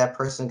 grams if that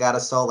person got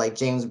a soul like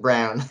James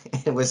Brown.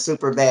 It was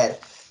super bad.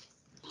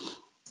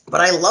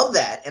 But I love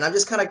that, and I'm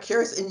just kind of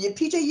curious. And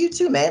PJ, you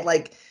too, man.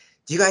 Like,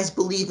 do you guys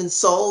believe in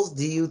souls?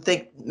 Do you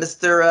think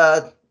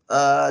Mr.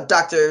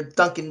 Dr.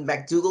 Duncan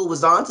McDougall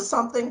was on to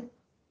something?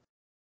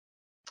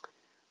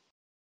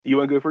 You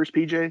want to go first,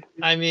 PJ?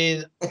 I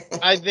mean,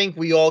 I think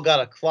we all got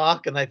a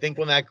clock, and I think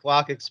when that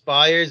clock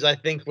expires, I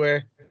think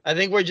we're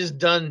just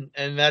done,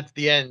 and that's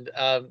the end.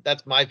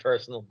 That's my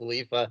personal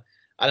belief. I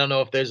don't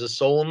know if there's a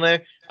soul in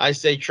there. I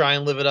say try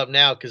and live it up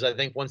now, because I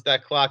think once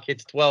that clock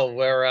hits 12,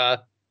 we're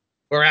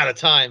out of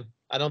time.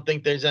 I don't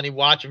think there's any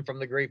watching from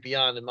the great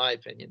beyond, in my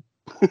opinion.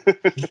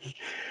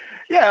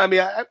 Yeah, I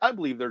mean, I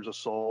believe there's a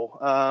soul,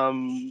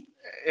 and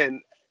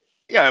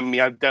yeah, I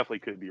mean, I definitely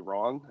could be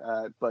wrong,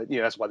 but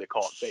that's why they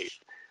call it faith.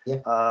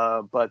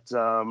 Yeah. But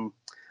I'll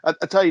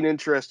tell you an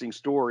interesting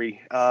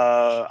story.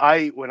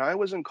 When I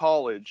was in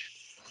college,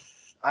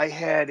 I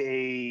had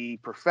a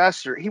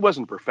professor. He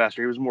wasn't a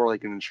professor; he was more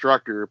like an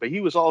instructor, but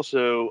he was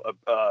also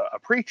a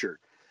preacher.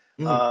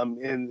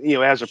 And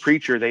as a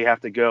preacher, they have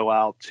to go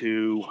out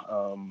to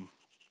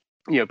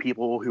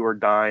people who are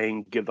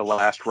dying, give the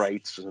last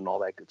rites and all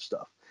that good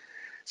stuff.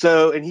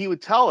 So, and he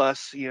would tell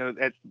us,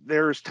 that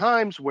there's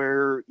times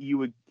where he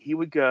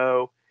would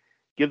go,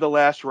 give the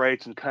last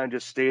rites, and kind of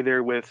just stay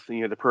there with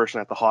the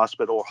person at the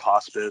hospital or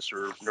hospice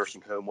or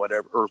nursing home,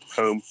 whatever, or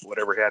home,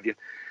 whatever have you.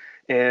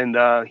 And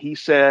he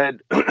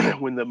said,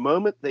 when the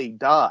moment they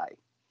die,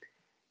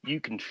 you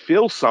can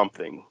feel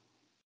something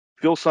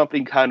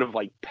kind of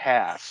like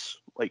pass,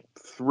 like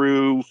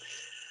through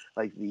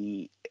like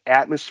the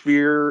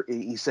atmosphere.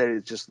 He said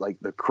it's just like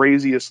the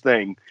craziest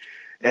thing.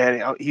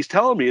 And he's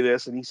telling me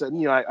this, and he said,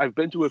 I've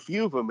been to a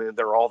few of them, and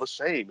they're all the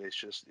same. It's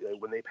just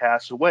when they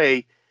pass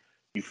away,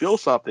 you feel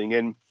something.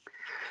 And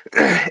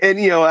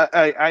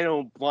I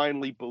don't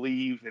blindly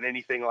believe in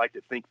anything. I like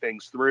to think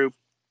things through.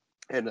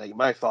 And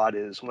my thought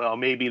is, well,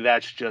 maybe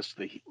that's just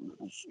the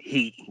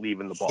heat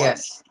leaving the body.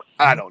 Yes.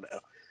 I don't know.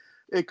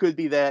 It could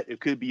be that.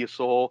 It could be a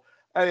soul.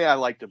 I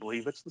like to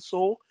believe it's the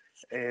soul,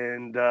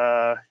 and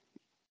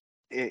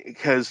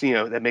because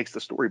that makes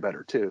the story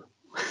better too.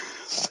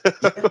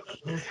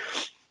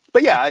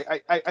 But yeah,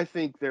 I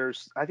think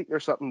there's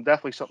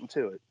definitely something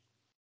to it.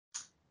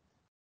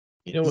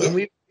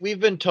 And we've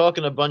been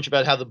talking a bunch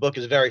about how the book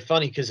is very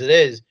funny, because it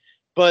is.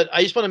 But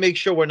I just want to make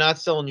sure we're not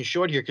selling you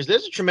short here, because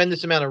there's a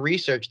tremendous amount of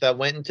research that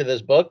went into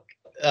this book.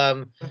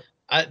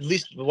 At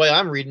least the way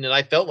I'm reading it,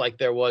 I felt like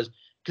there was,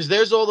 because because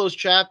there's all those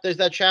there's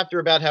that chapter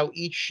about how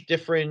each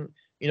different,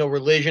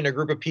 religion or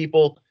group of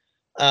people,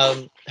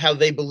 how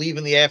they believe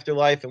in the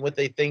afterlife and what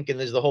they think. And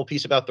there's the whole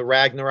piece about the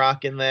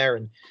Ragnarok in there.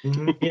 And,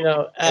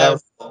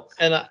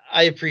 and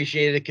I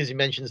appreciate it because he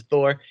mentions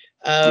Thor.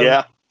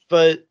 Yeah.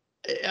 But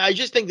I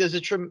just think there's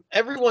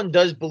everyone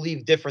does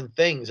believe different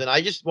things. And I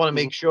just want to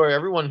make sure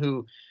everyone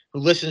who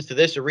listens to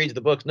this or reads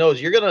the books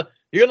knows you're going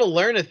to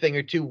learn a thing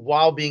or two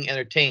while being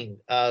entertained.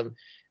 And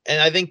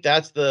I think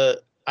that's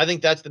the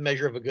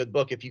measure of a good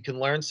book. If you can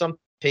learn something,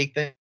 take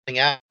thing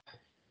out,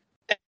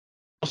 and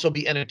also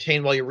be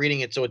entertained while you're reading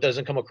it, so it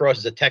doesn't come across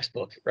as a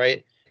textbook,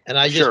 right? And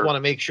I just want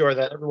to make sure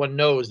that everyone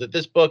knows that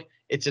this book,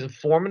 it's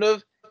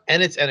informative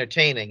and it's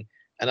entertaining.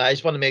 And I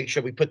just want to make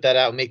sure we put that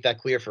out and make that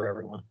clear for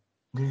everyone.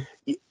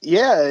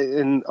 Yeah,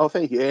 and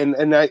thank you.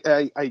 And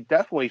I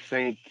definitely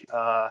think,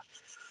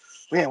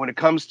 man, when it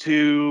comes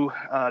to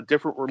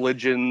different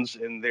religions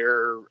and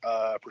their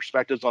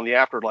perspectives on the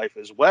afterlife,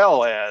 as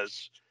well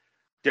as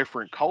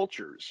different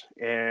cultures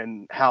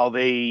and how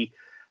they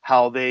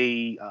go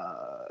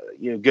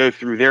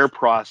through their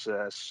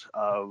process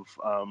of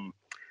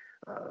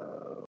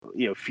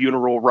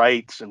funeral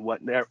rites and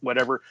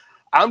whatever.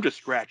 I'm just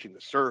scratching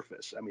the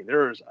surface. I mean,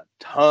 there's a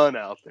ton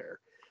out there.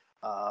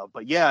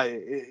 But yeah,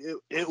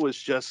 it was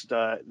just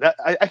that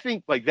I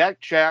think like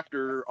that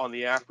chapter on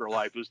the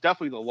afterlife was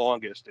definitely the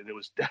longest, and it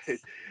was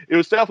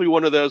definitely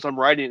one of those I'm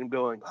writing and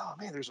going, oh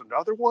man, there's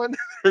another one,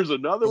 there's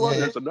another one,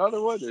 there's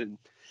another one, and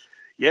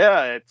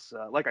yeah, it's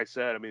like I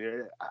said, I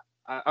mean,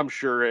 I'm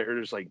sure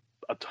there's like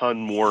a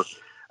ton more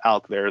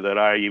out there that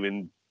I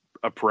even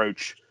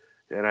approach,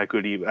 and I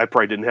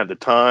probably didn't have the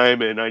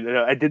time, and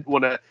I didn't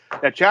want to.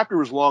 That chapter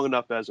was long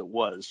enough as it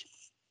was.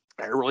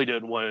 I really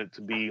didn't want it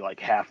to be like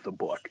half the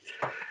book.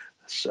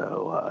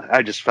 So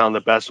I just found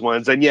the best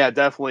ones. And yeah,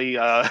 definitely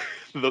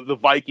the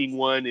Viking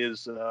one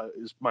is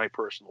my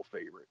personal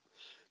favorite.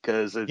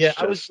 Because it's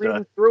I was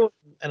reading through it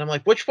and I'm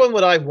like, which one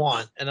would I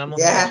want? And I'm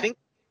like, I think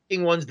the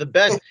Viking one's the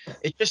best.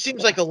 It just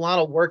seems like a lot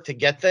of work to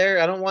get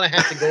there. I don't want to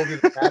have to go over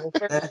the battle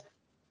first.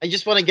 I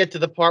just want to get to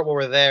the part where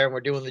we're there and we're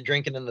doing the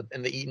drinking and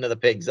the eating of the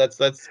pigs. That's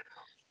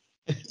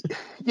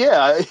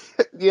yeah.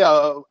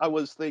 I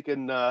was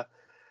thinking,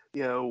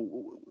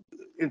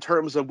 in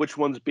terms of which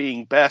one's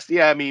being best.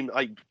 Yeah, I mean,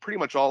 like pretty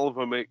much all of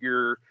them. If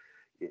you're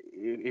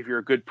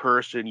a good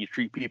person, you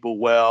treat people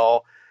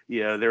well.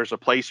 There's a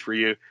place for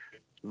you.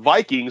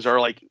 Vikings are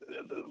like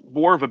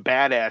more of a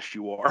badass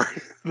you are.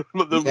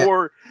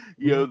 More,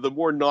 the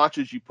more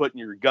notches you put in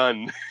your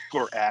gun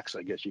or axe,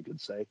 I guess you could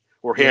say,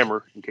 or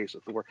hammer in case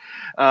of Thor.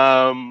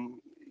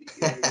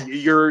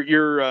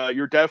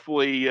 You're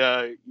definitely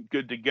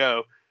good to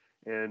go.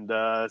 And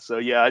so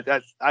yeah,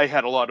 I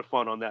had a lot of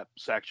fun on that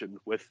section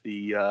with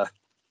the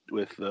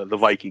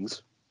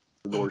Vikings,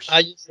 the Norse.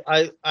 I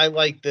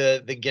like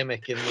the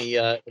gimmick in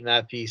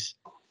that piece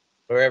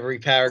where every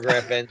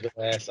paragraph ends with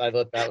ass. I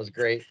thought that was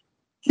great.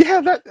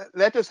 Yeah,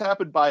 that just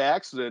happened by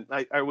accident.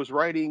 I was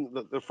writing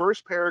the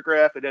first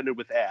paragraph, it ended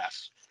with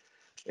ass,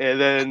 and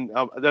then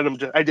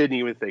I didn't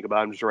even think about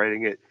it. I'm just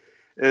writing it,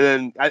 and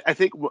then I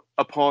think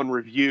upon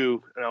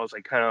review, and I was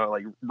like kind of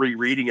like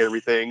rereading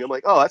everything. I'm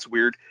like, oh, that's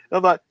weird. And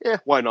I'm like,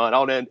 why not?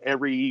 I'll end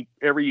every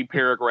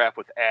paragraph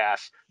with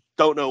ass.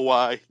 Don't know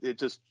why. It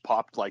just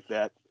popped like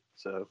that.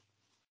 So.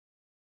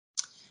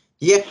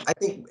 Yeah, I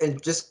think, and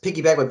just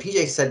piggyback what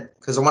PJ said,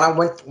 because when I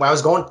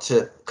was going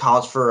to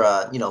college for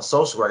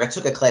social work, I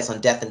took a class on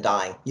death and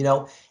dying, and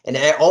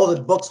all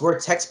the books were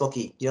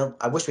textbooky.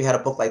 I wish we had a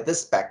book like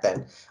this back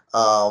then.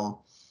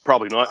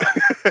 Probably not.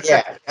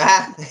 Yeah,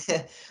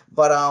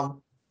 but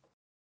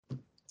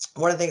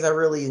one of the things I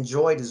really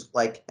enjoyed is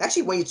like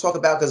actually when you talk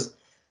about, because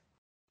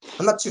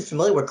I'm not too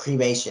familiar with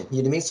cremation, you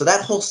know what I mean? So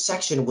that whole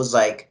section was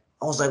like,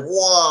 I was like,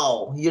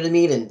 whoa, you know what I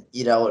mean? And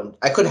and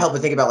I couldn't help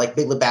but think about like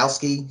Big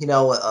Lebowski,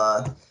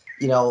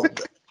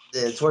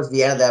 towards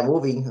the end of that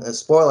movie.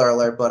 Spoiler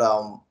alert, but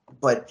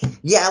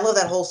yeah, I love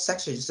that whole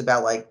section just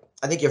about like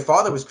I think your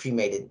father was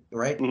cremated,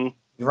 right?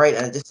 Mm-hmm. Right,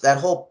 and just that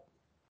whole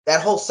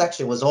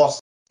section was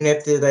awesome. And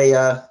after they,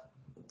 I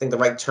think the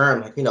right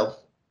term, like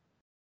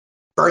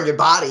burn your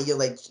body, you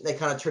like they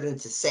kind of turn it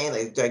into sand,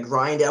 they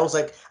grind it. I was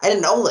like, I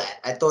didn't know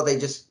that. I thought they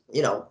just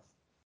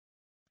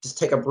just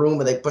take a broom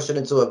and they push it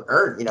into an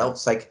urn.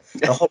 It's like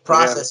the whole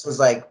process was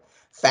like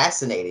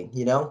fascinating.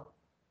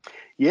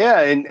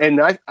 Yeah,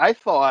 and I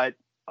thought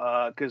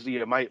because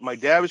my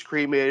dad was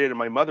cremated and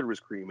my mother was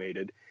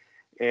cremated,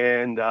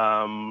 and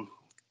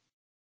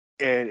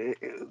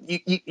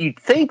you'd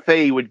think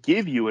they would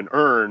give you an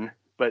urn,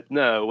 but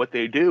no. What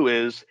they do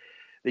is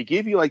they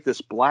give you like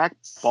this black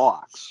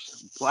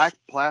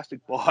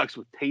plastic box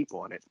with tape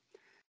on it,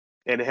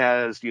 and it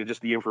has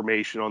just the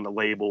information on the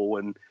label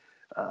and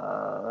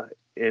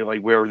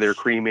like where they're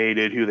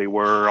cremated, who they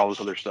were, all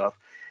this other stuff.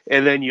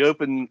 And then you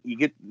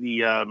get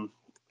the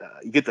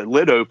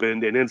lid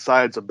opened, and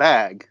inside's a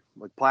bag,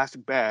 like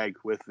plastic bag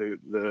with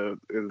the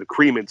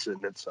cremants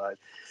inside.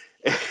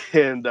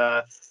 And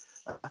I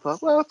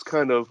thought, well, it's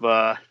kind of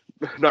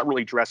not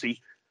really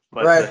dressy,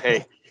 but Right.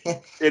 hey,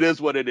 It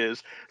is what it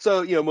is.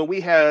 So, when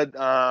we had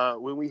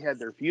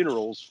their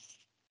funerals,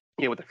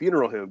 what the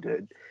funeral home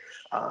did,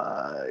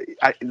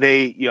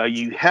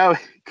 you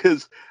have,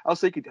 because I was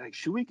thinking, like,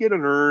 should we get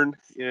an urn?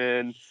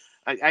 And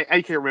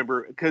I can't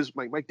remember, because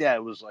my dad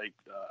was like,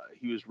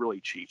 he was really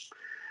cheap,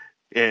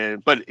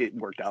 but it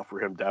worked out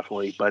for him,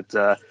 definitely. But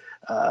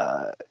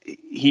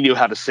he knew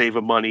how to save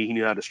a money. He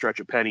knew how to stretch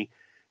a penny.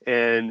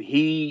 And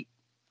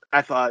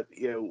I thought,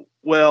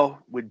 well,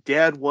 would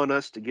Dad want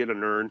us to get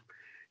an urn?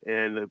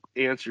 And the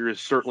answer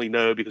is certainly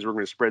no, because we're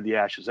going to spread the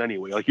ashes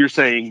anyway. Like you're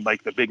saying,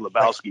 like the Big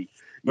Lebowski.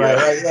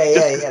 Right.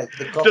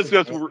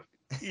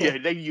 Yeah.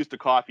 They used the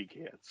coffee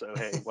can, so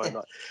hey, why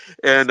not?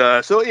 And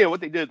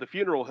what they did at the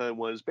funeral home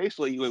was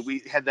basically, we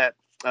had that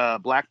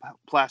black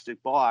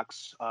plastic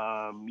box,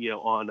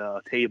 on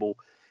a table,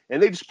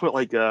 and they just put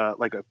like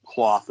a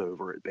cloth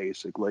over it,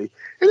 basically,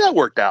 and that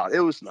worked out. It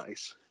was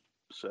nice,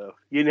 so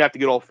you didn't have to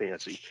get all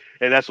fancy,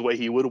 and that's the way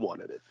he would have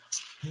wanted it.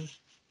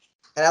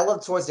 And I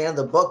love towards the end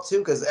of the book too,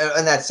 because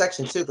in that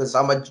section too, because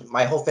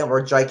my whole family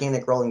were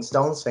gigantic Rolling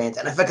Stones fans,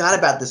 and I forgot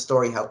about this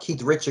story how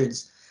Keith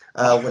Richards,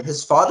 when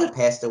his father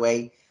passed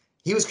away,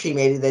 he was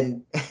cremated,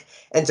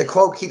 and to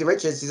quote Keith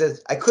Richards, he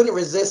says, "I couldn't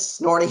resist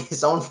snorting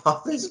his own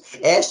father's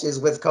ashes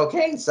with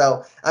cocaine."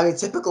 So I mean,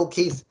 typical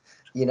Keith,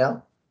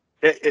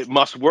 It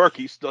must work.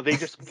 They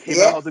just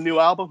came out with a new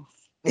album.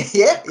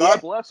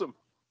 God bless him.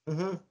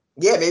 Mm-hmm.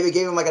 Yeah, maybe it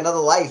gave him like another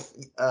life.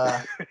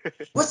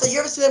 What's that? You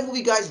ever see that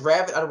movie, guys?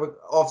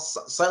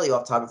 Slightly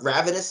off topic.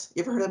 Ravenous.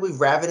 You ever heard of that movie,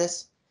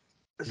 Ravenous?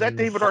 Is that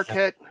David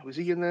Arquette? Was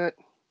he in that?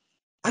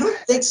 I don't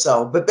think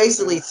so, but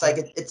basically, it's like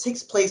it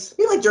takes place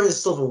maybe like during the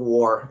Civil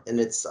War,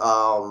 and it's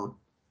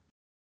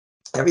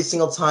every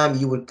single time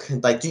you would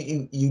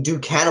you do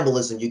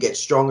cannibalism, you get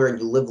stronger and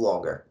you live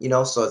longer.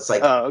 So it's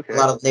like a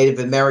lot of Native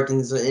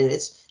Americans, and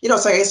it's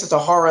it's like, I guess it's a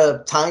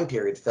horror time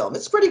period film.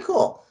 It's pretty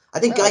cool. I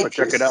think Guy Pearce.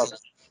 Check it out.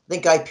 I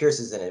think Guy Pearce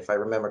is in it, if I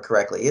remember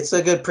correctly. It's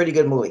a pretty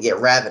good movie. Yeah,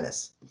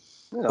 Ravenous.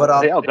 Yeah, but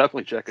I'll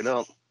definitely check it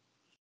out.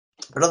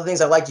 But other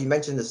things I liked, you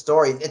mentioned the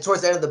story. And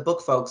towards the end of the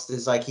book, folks,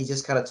 is like he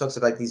just kind of talks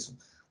about these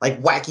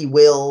like wacky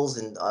wills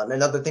and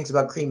other things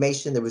about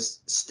cremation. This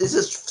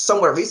is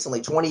somewhere recently,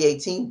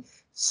 2018.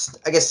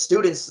 I guess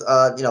students,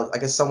 I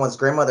guess someone's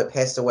grandmother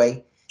passed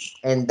away,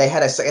 and they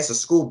had a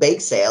school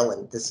bake sale,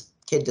 and this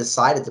kid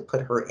decided to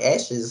put her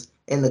ashes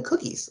in the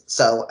cookies,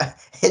 so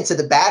into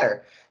the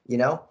batter,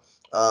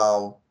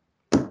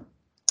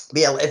 But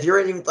yeah, if you're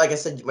in, like I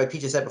said, my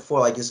Peach said before,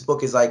 like this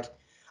book is like,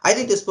 I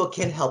think this book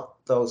can help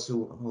those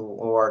who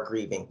are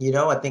grieving.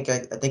 I think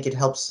it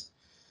helps.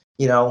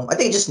 I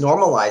think it just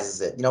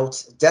normalizes it.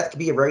 Death can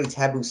be a very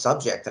taboo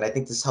subject, and I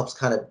think this helps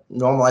kind of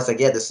normalize. Like,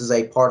 yeah, this is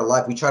a part of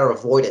life. We try to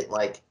avoid it,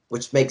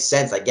 which makes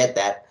sense. I get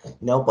that,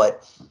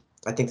 but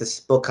I think this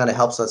book kind of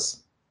helps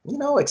us,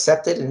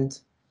 accept it, and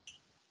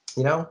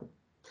Yeah.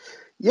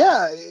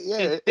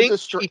 You think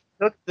he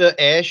took the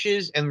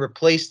ashes and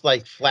replaced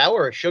like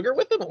flour or sugar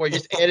with them, or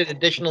just added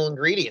additional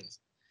ingredients?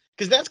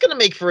 Because that's going to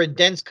make for a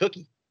dense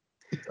cookie.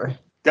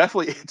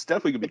 It's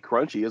definitely gonna be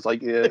crunchy. It's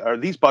like, are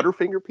these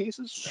Butterfinger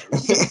pieces?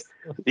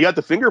 You got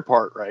the finger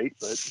part right,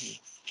 but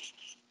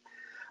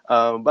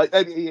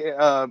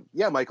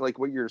yeah, Mike. Like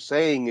what you're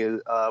saying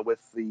is with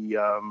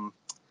the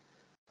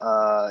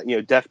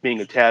death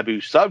being a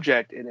taboo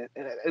subject, and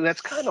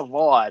that's kind of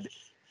odd.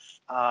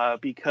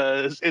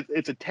 Because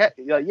it's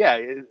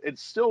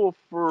it's still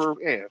for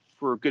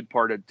a good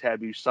part a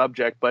taboo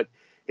subject, but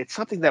it's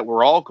something that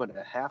we're all going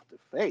to have to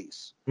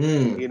face.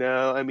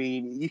 I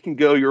mean, you can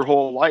go your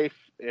whole life,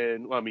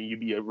 and you'd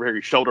be a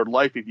very sheltered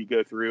life if you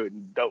go through it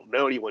and don't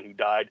know anyone who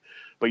died,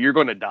 but you're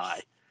going to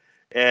die,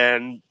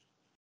 and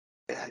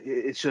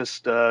it's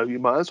just you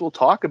might as well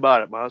talk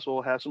about it. Might as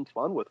well have some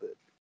fun with it.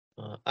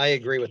 I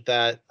agree with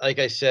that. Like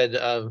I said,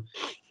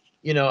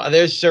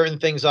 there's certain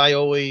things I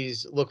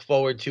always look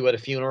forward to at a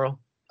funeral.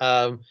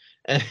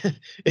 And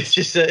it's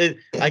just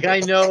like, I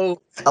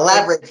know.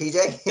 Elaborate,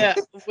 PJ. Yeah,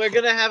 we're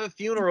going to have a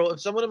funeral.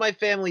 If someone in my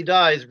family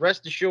dies,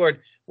 rest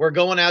assured, we're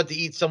going out to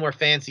eat somewhere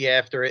fancy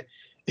after it.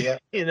 Yeah.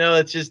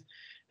 It's just,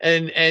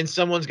 and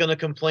someone's going to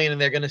complain,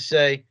 and they're going to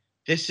say,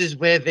 this is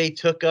where they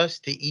took us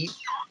to eat.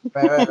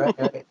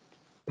 Right.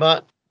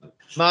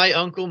 My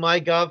uncle, my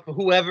God,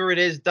 whoever it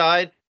is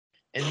died,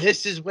 and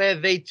this is where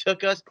they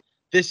took us.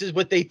 This is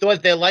what they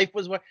thought their life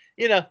was worth.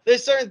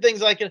 There's certain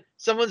things like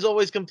someone's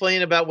always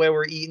complaining about where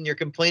we're eating. You're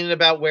complaining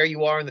about where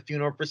you are in the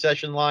funeral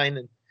procession line.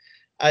 And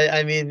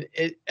I mean,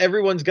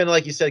 everyone's going to,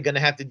 like you said, going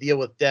to have to deal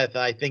with death.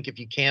 And I think if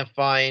you can't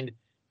find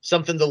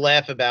something to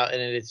laugh about in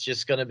it, it's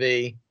just going to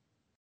be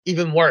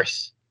even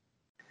worse.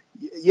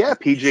 Yeah,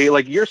 PJ,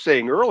 like you're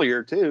saying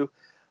earlier too,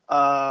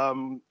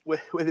 when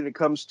it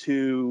comes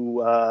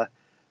to,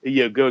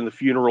 going to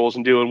funerals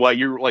and doing what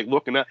you're like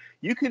looking at,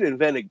 you could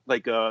invent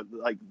like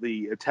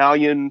the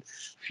Italian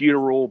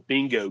funeral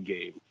bingo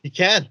game. You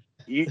can.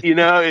 You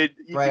have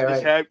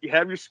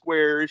your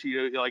squares.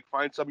 You like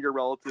find some of your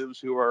relatives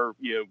who are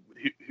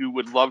who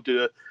would love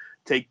to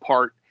take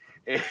part,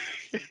 and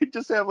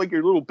just have like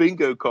your little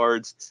bingo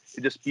cards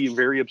and just be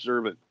very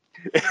observant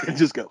and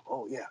just go,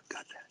 oh yeah,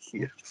 got that.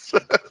 Yes.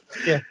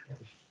 Yeah.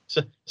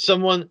 So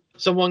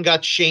someone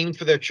got shamed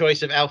for their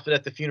choice of outfit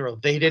at the funeral.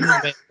 They didn't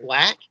wear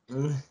black.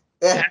 Yeah.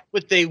 That's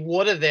what they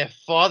wore to their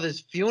father's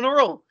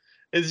funeral.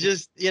 It's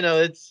just,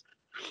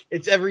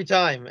 it's every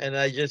time, and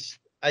I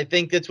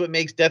think that's what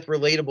makes death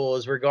relatable.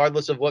 Is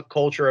regardless of what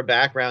culture or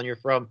background you're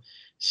from,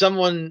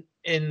 someone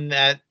in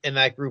that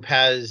group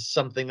has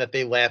something that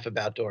they laugh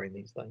about during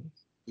these things.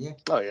 Yeah.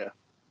 Oh yeah.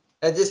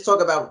 And just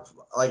talk about,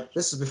 like,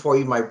 this is before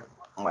me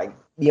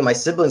and my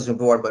siblings were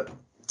born, but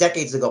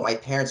decades ago, my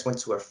parents went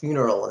to a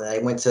funeral, and I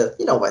went to,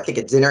 I think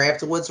a dinner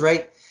afterwards,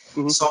 right?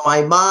 Mhm. So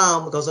my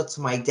mom goes up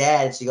to my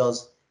dad, and she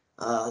goes,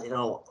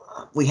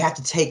 we have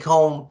to take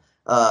home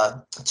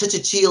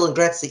chichichil and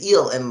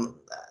grazie-eel. And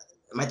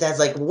my dad's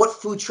like, what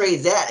food tray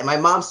is that? And my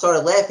mom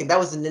started laughing. That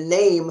was in the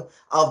name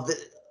of the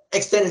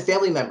extended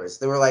family members.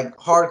 They were like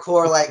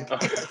hardcore, like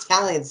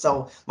Italian.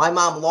 So my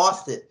mom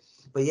lost it.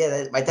 But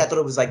yeah, my dad thought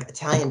it was like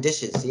Italian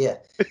dishes. Yeah,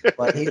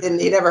 but he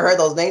never heard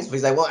those names. But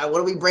he's like, well, what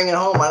are we bringing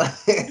home?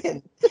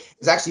 And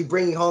he's actually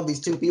bringing home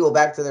these two people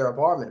back to their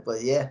apartment.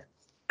 But yeah.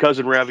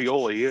 Cousin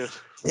ravioli, yeah.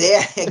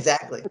 Yeah,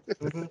 exactly.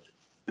 Mm-hmm.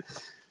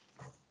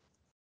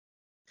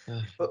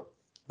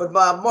 But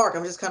Mark,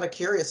 I'm just kind of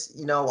curious.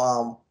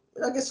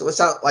 I guess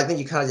I think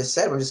you kind of just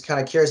said. I'm just kind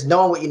of curious,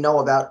 knowing what you know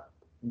about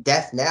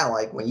death now.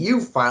 Like when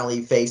you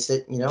finally face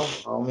it, are you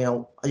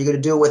going to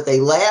do it with a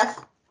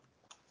laugh?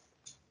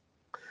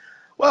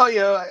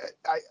 Well,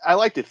 I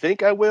like to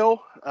think I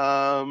will,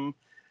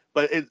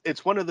 but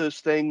it's one of those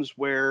things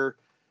where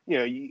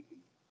you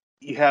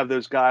have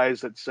those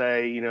guys that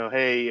say,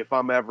 hey, if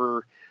I'm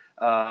ever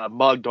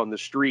mugged on the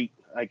street,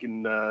 I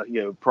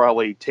can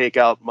probably take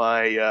out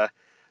my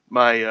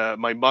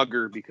my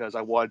mugger because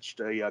I watched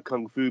a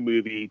kung fu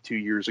movie 2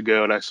 years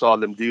ago and I saw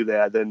them do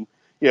that. Then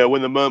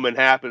when the moment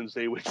happens,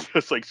 they would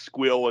just like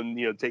squeal and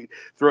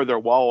throw their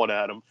wallet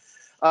at them.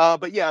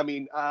 But yeah, I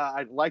mean,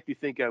 I'd like to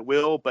think I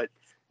will, but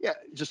yeah,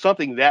 just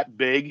something that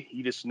big,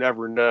 you just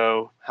never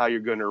know how you're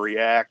going to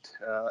react.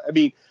 I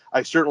mean,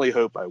 I certainly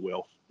hope I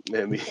will.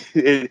 I mean,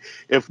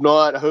 if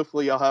not,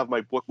 hopefully I'll have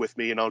my book with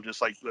me and I'll just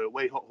like,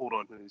 wait, hold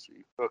on.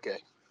 Okay,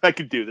 I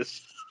can do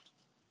this.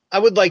 I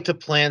would like to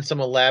plan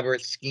some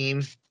elaborate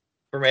scheme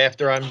for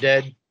after I'm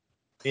dead,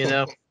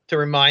 to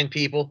remind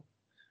people.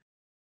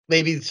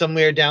 Maybe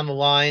somewhere down the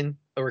line,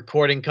 a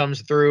recording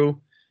comes through,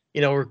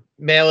 or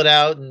mail it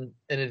out in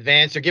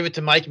advance, or give it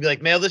to Mike and be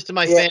like, mail this to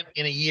my family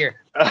in a year.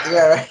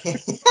 Yeah,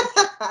 right.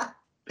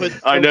 But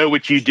I know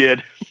what you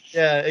did.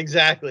 Yeah,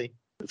 exactly.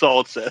 That's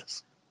all it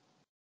says.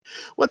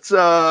 What's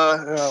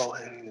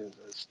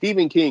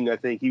Stephen King? I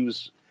think he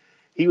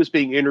was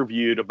being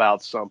interviewed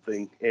about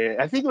something, and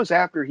I think it was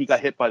after he got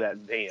hit by that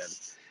van,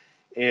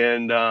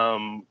 and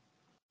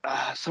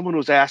someone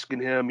was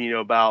asking him,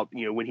 about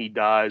when he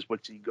dies,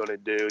 what's he gonna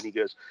do, and he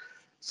goes.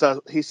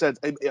 So he said,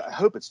 I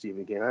hope it's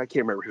Stephen King. I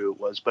can't remember who it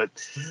was, but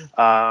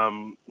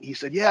he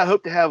said, yeah, I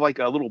hope to have like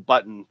a little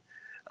button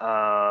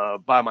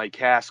by my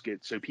casket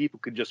so people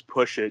could just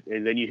push it.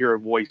 And then you hear a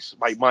voice,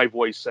 my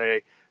voice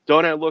say,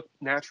 don't I look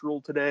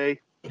natural today?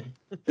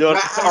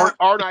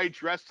 Aren't I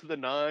dressed to the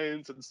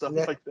nines and stuff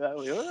like that?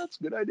 Like, oh, that's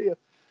a good idea.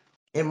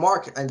 And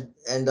Mark, and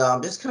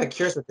I'm just kind of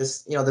curious with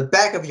this, the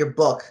back of your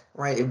book,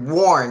 right? It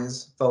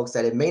warns folks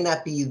that it may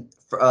not be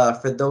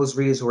for those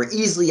readers who are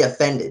easily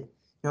offended.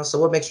 So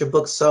what makes your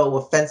book so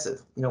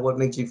offensive? What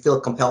makes you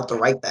feel compelled to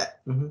write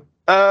that? Mm-hmm.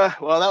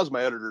 Well, that was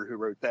my editor who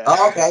wrote that.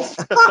 Oh, okay.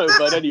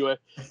 But anyway,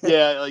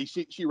 yeah, like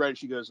she read it.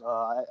 She goes,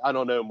 I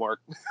don't know, Mark.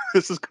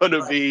 This is going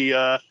to be.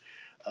 I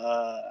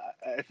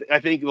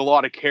think a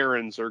lot of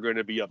Karens are going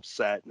to be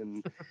upset,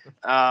 and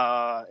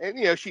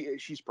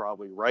she's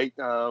probably right.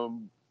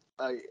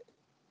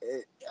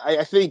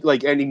 I think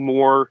like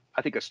anymore,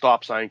 I think a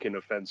stop sign can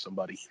offend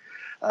somebody.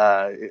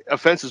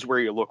 Offense is where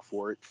you look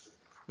for it.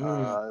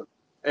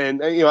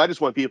 And I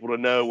just want people to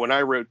know when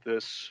I wrote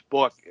this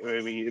book, I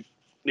mean,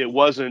 it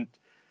wasn't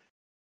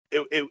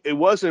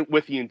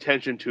with the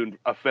intention to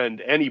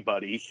offend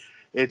anybody.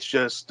 It's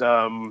just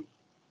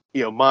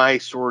my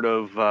sort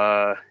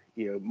of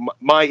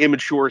my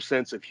immature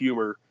sense of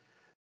humor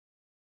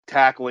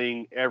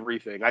tackling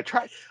everything. I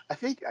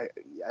think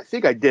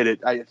I did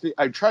it.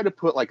 I tried to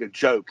put like a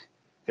joke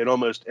in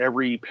almost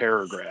every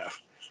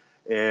paragraph.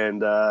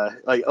 And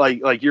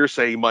like you're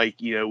saying, Mike,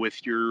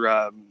 with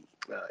your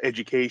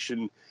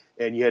education,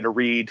 and you had to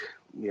read,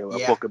 a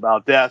book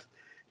about death.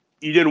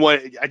 I didn't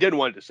want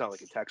it to sound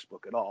like a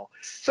textbook at all.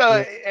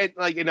 So, and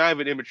I have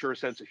an immature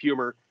sense of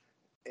humor,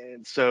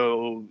 and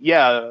so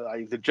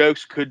the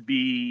jokes could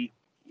be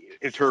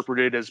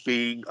interpreted as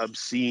being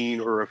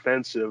obscene or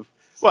offensive.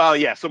 Well,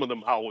 yeah, some of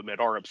them I'll admit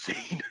are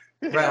obscene.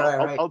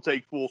 Right. I'll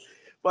take full,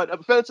 but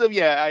offensive.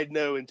 Yeah, I had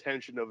no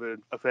intention of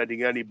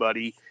offending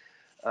anybody.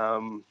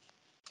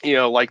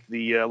 Like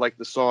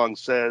the song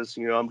says,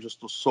 I'm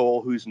just a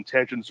soul whose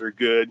intentions are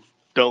good.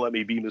 Don't let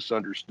me be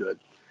misunderstood.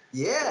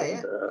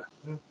 Yeah.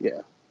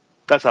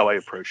 That's how I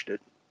approached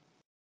it.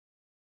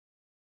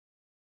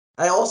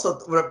 I also,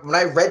 when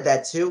I read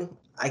that too,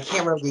 I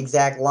can't remember the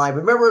exact line.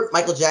 Remember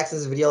Michael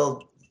Jackson's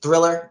video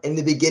Thriller in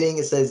the beginning.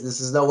 It says this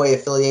is no way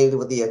affiliated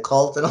with the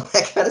occult and all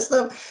that kind of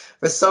stuff.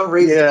 For some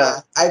reason,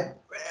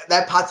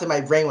 that popped in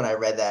my brain when I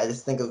read that. I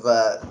just think of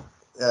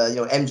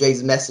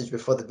MJ's message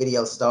before the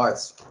video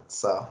starts.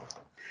 So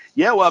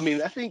yeah, well, I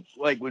mean, I think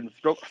like when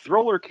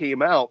Thriller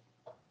came out,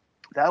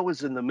 that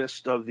was in the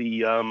midst of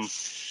the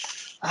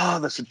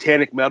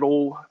satanic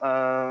metal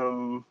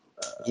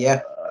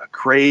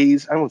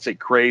craze. I won't say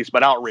craze,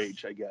 but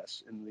outrage, I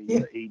guess, in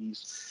the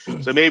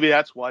 80s. So maybe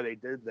that's why they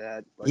did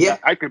that. But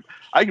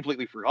I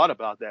completely forgot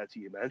about that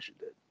until you mentioned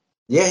it.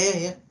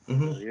 Yeah.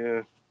 Mm-hmm.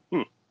 Yeah.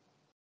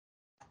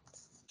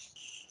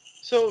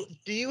 So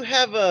do you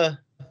have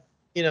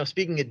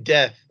speaking of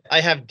death, I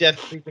have death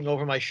creeping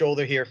over my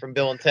shoulder here from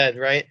Bill and Ted,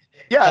 right?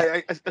 Yeah,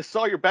 I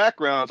saw your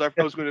backgrounds. I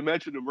was going to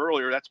mention them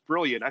earlier. That's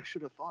brilliant. I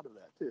should have thought of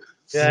that too.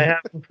 Yeah, I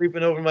have them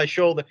creeping over my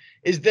shoulder.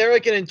 Is there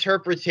like an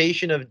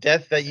interpretation of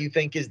death that you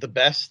think is the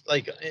best,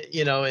 like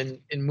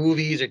in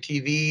movies or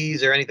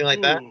TVs or anything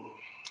like that?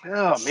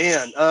 Oh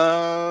man,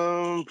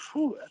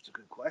 that's a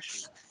good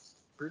question.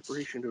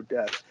 Preparation to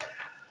death.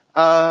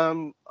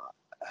 Boy,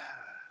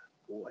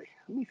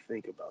 let me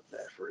think about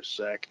that for a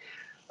sec.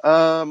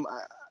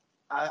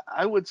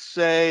 I would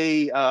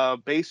say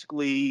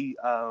basically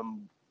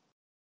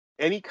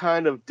any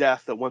kind of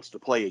death that wants to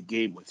play a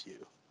game with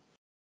you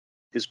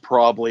is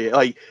probably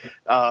like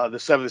the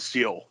Seventh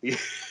Seal.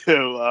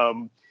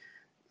 The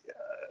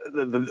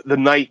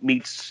knight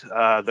meets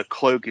the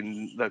cloak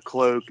and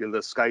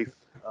the scythe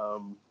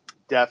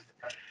death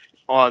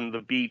on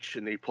the beach,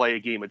 and they play a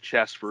game of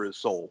chess for his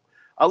soul.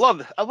 I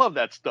love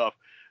that stuff.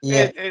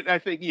 Yeah. And I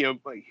think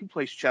like, who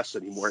plays chess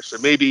anymore? So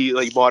maybe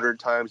like modern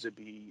times it'd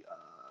be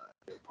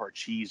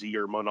Parcheesi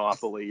or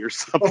Monopoly or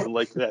something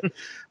like that.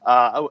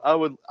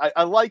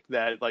 I like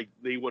that. Like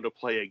they want to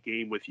play a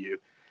game with you,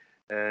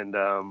 and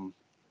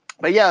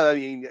but yeah, I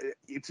mean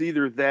it's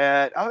either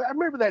that. I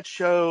remember that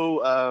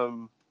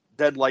show,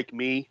 Dead Like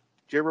Me.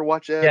 Did you ever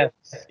watch that?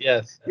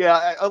 Yes.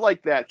 Yeah, I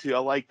like that too. I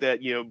like that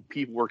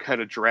people were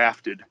kind of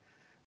drafted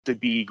to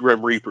be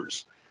Grim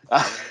Reapers.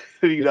 I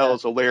think that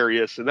was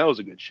hilarious, and that was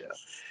a good show.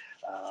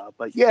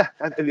 But yeah,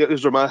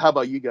 how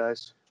about you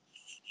guys?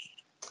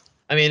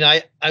 I mean,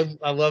 I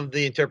love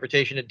the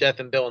interpretation of death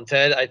in Bill and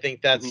Ted. I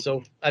think that's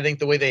I think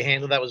the way they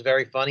handled that was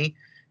very funny,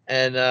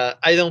 and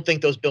I don't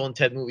think those Bill and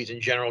Ted movies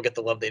in general get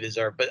the love they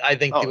deserve. But I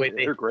think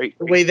they're great.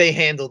 The way they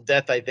handled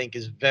death, I think,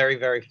 is very,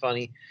 very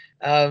funny,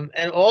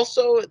 and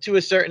also to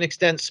a certain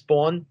extent,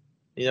 Spawn.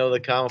 The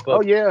comic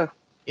book. Oh yeah.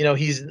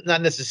 He's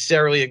not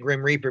necessarily a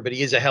Grim Reaper, but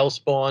he is a hell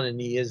spawn,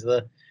 and he is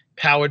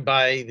powered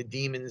by the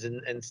demons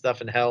and stuff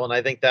in hell. And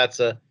I think that's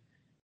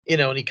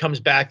and he comes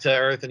back to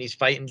Earth and he's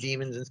fighting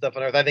demons and stuff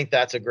on Earth. I think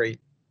that's a great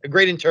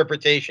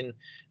interpretation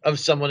of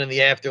someone in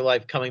the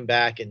afterlife coming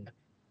back and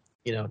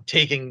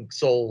taking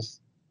souls.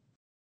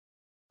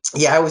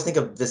 Yeah, I always think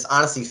of this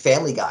honestly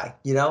Family Guy.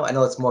 I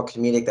know it's more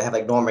comedic. They have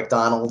like Norm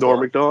Macdonald.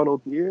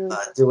 Yeah.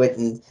 Do it,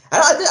 and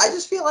I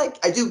just feel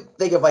like I do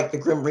think of like the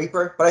Grim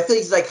Reaper, but I feel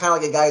he's like kind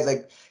of like a guy who's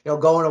like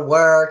going to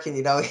work and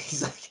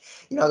he's like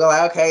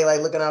going okay, like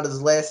looking at his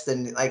list,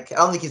 and like I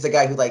don't think he's a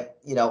guy who like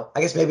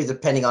I guess maybe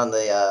depending on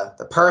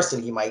the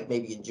person, he might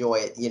maybe enjoy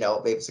it.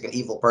 Maybe it's like an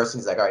evil person.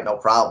 He's like, all right, no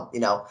problem.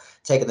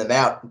 Taking them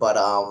out, but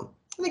I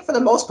think for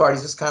the most part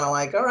he's just kind of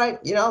like, all right,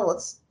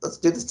 let's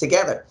do this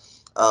together.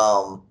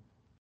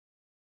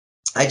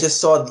 I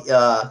just saw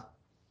I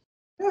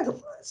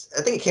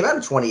think it came out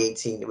in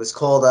 2018. It was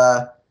called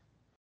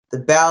The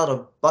Ballad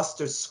of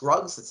Buster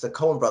Scruggs. It's a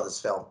Coen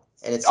Brothers film,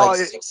 and it's like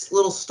 6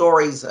 little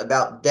stories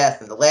about death,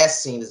 and the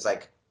last scene is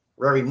like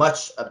very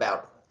much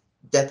about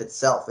death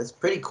itself. It's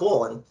pretty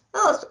cool, and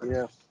I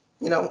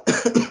don't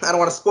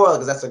want to spoil it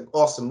because that's an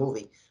awesome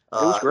movie. It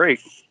was great.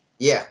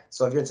 Yeah,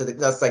 so if you're into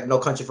that's like No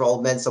Country for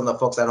Old Men. Some of the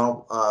folks at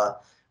home,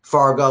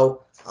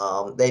 Fargo,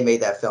 they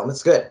made that film.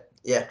 It's good.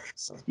 Yeah.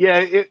 So. Yeah,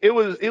 it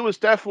was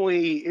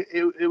definitely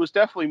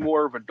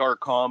more of a dark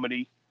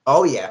comedy.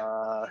 Oh yeah.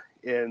 I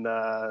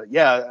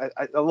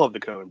love the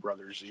Coen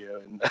Brothers.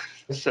 And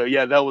so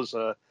yeah, that was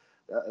a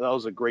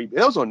great.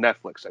 That was on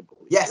Netflix, I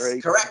believe. Yes,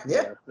 right? correct.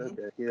 Yeah.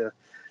 Okay. Yeah,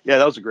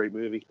 that was a great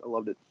movie. I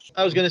loved it.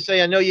 I was gonna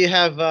say, I know you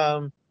have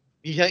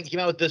you came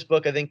out with this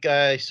book. I think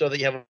I saw that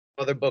you have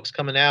other books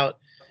coming out.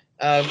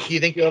 Do you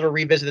think you'll ever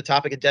revisit the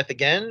topic of death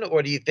again,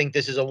 or do you think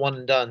this is a one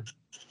and done?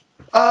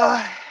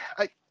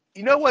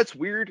 You know what's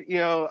weird?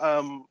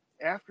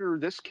 After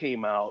this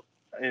came out,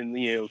 and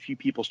a few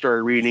people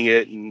started reading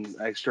it, and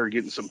I started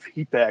getting some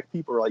feedback.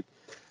 People are like,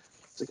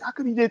 "It's like, how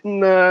come you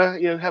didn't,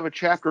 have a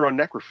chapter on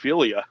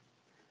necrophilia?"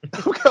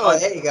 I'm going, oh,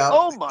 there you go.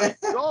 Oh my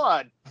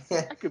god,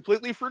 I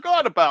completely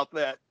forgot about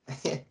that.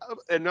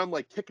 And I'm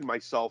like kicking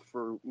myself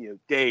for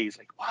days.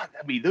 Like, what?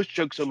 I mean, those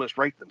jokes almost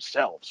write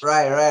themselves.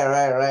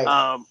 Right.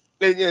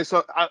 And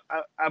so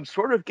I'm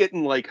sort of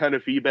getting like kind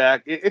of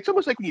feedback. It's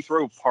almost like when you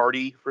throw a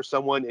party for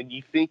someone and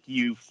you think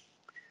you've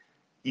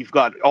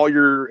got all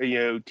your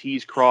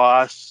T's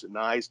crossed and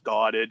I's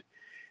dotted,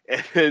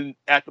 and then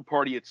at the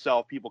party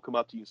itself, people come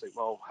up to you and say,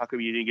 "Well, how come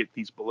you didn't get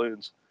these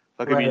balloons?"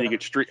 How come you didn't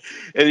get street?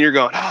 And you're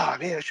going, oh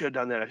man, I should have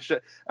done that. I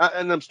should.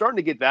 And I'm starting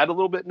to get that a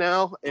little bit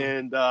now.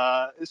 And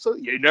so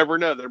you never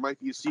know. There might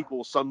be a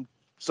sequel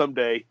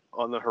someday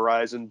on the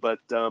horizon. But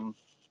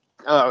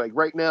like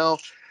right now,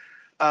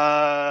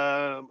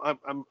 I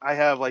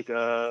have like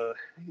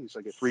it's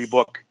like a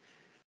 3-book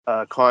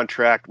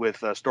contract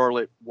with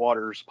Starlit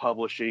Waters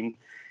Publishing,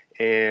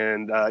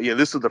 and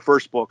this is the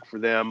first book for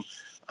them.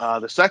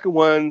 The second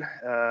one,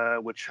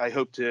 which I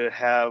hope to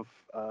have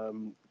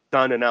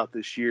done and out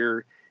this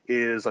year,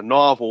 is a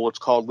novel. It's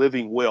called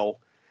Living Will,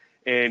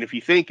 and if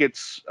you think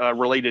it's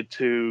related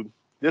to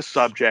this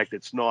subject,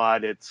 it's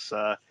not. It's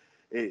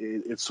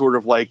sort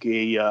of like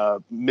a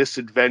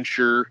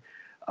misadventure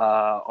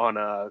on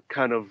a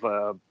kind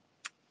of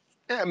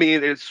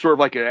it's sort of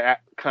like a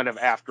kind of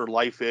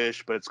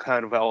afterlife-ish, but it's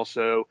kind of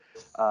also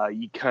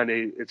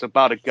it's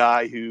about a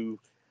guy who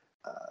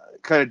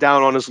kind of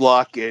down on his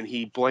luck, and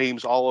he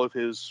blames all of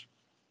his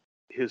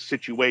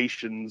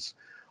situations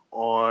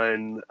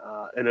on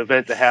an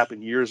event that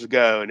happened years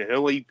ago, and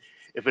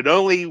if it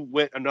only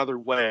went another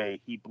way,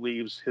 he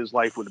believes his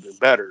life would have been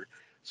better.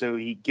 So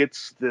he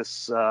gets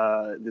this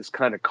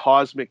kind of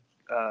cosmic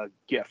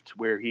gift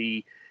where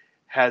he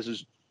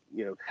has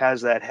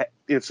that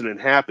incident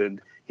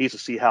happened. He has to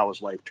see how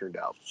his life turned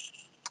out,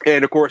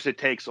 and of course, it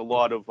takes a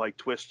lot of like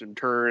twists and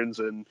turns,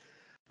 and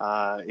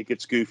it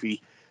gets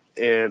goofy.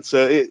 And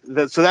so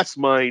that's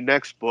my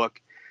next book.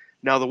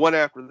 Now the one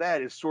after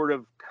that is sort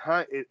of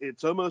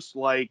it's almost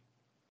like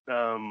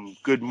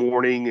Good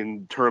Morning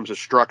in terms of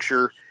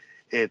structure.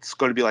 It's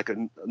going to be like a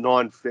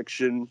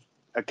nonfiction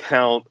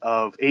account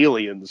of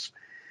aliens,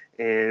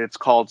 and it's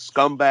called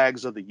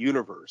Scumbags of the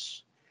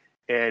Universe.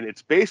 And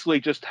it's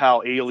basically just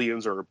how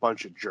aliens are a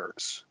bunch of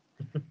jerks.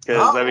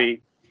 Because I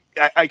mean,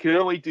 I can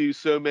only do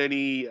so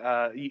many.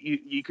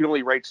 You can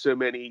only write so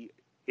many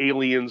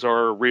aliens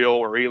are real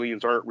or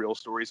aliens aren't real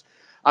stories.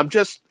 I'm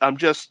just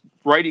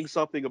writing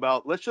something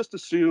about, let's just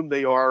assume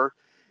they are,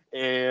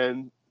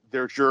 and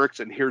they're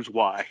jerks, and here's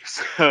why.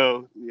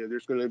 So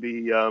there's going to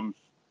be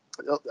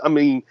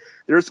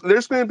there's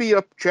going to be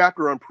a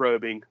chapter on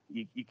probing.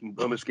 You can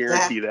almost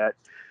guarantee that,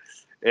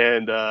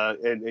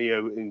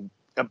 and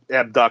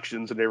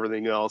abductions and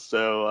everything else.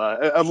 So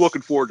I'm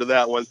looking forward to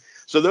that one.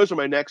 So those are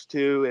my next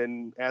two.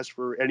 And as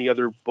for any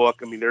other book,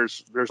 I mean,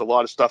 there's a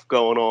lot of stuff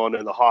going on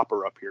in the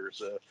hopper up here.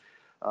 So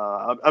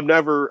I'm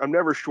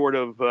never short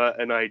of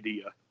an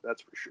idea.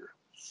 That's for sure.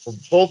 Well,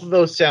 both of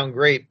those sound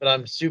great, but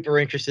I'm super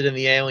interested in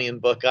the alien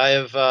book.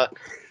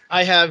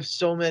 I have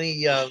so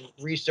many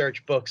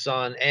research books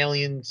on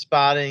alien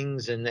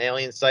spottings and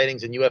alien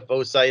sightings and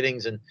UFO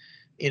sightings, and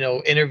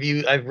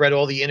I've read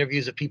all the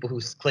interviews of people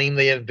who claim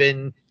they have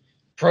been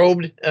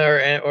probed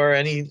or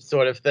any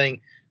sort of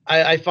thing.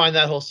 I find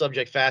that whole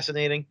subject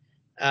fascinating.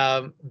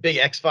 Big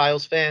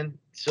X-Files fan.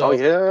 So I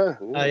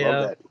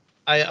love that.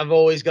 I've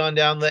always gone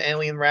down the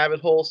alien rabbit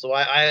hole, so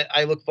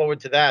I look forward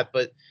to that.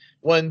 But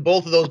when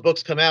both of those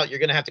books come out, you're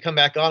going to have to come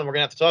back on, and we're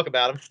going to have to talk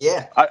about them.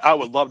 Yeah. I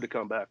would love to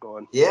come back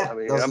on. Yeah. I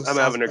mean, I'm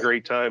having a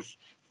great time.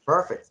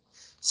 Perfect.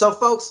 So,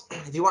 folks,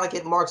 if you want to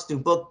get Mark's new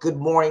book, Good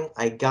Morning,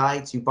 A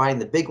Guide to Buying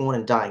the Big One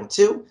and Dying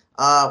Too,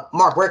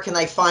 Mark, where can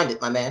I find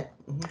it, my man?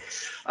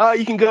 Mm-hmm.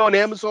 You can go on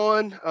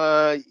Amazon.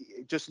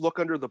 Just look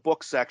under the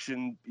book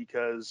section,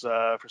 because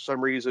for some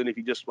reason, if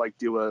you just like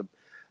do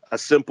a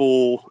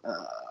simple,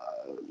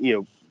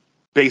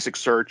 basic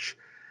search,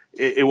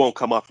 it won't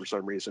come up for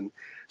some reason.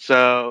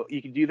 So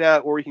you can do that,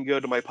 or you can go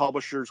to my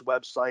publisher's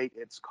website.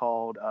 It's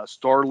called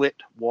Starlit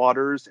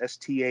Waters,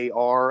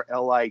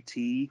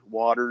 STARLIT,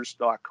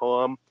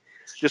 waters.com.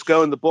 Just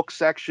go in the book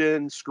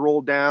section,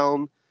 scroll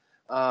down.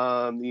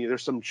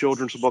 There's some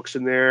children's books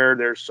in there.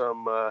 There's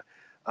some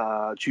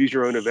choose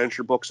your own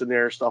adventure books in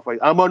there, stuff like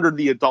that. I'm under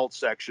the adult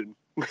section.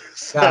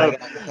 So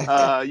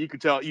you can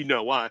tell,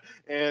 why.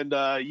 And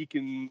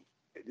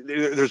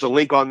there's a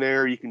link on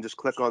there. You can just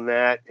click on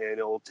that, and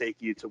it'll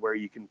take you to where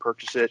you can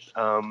purchase it.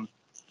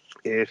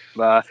 If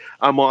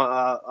I'm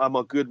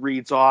a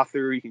Goodreads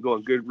author, you can go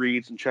on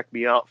Goodreads and check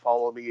me out.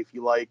 Follow me if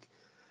you like,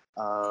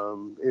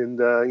 on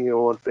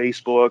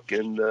Facebook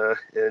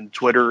and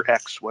Twitter,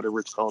 X, whatever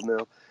it's called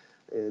now.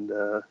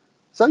 And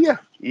so yeah,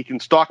 you can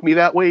stalk me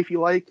that way if you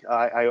like.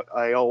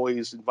 I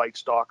always invite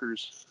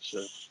stalkers.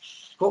 So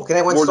cool. Can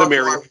anyone more stalk the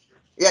merrier.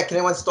 Yeah, can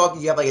anyone stalk you?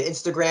 Do you have like an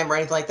Instagram or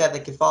anything like that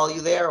can follow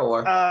you there,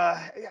 or?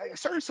 I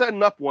started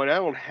setting up one. I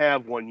don't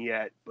have one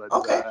yet, but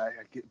okay.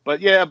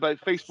 But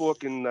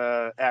Facebook and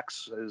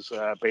X is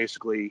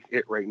basically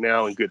it right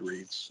now, and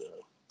Goodreads. So.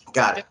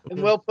 Got it.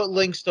 And we'll put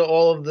links to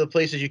all of the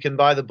places you can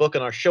buy the book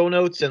in our show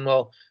notes, and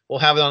we'll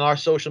have it on our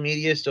social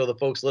media so the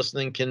folks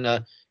listening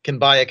can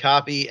buy a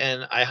copy.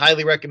 And I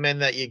highly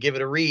recommend that you give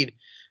it a read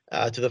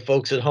to the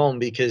folks at home,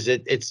 because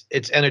it's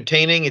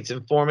entertaining, it's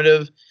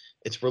informative,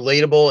 it's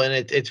relatable, and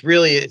it's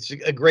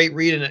a great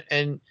read,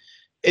 and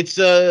it's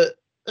a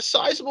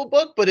sizable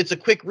book, but it's a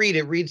quick read.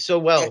 It reads so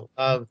well.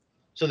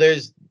 So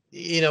there's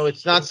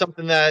it's not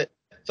something that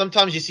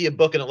sometimes you see a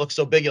book and it looks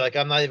so big, you're like,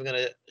 I'm not even going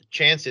to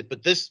chance it.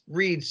 But this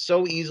reads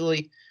so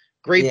easily.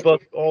 Great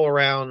book all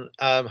around.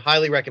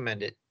 Highly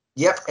recommend it.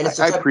 Yep, and it's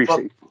I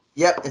appreciate it.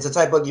 Yep, it's a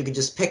type of book you can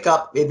just pick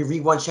up, maybe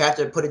read one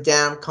chapter, put it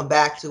down, come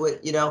back to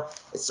it.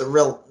 It's a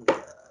real,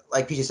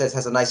 like PJ says,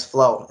 has a nice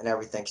flow and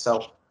everything.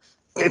 So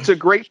it's a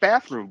great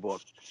bathroom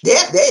book.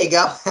 yeah, there you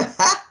go.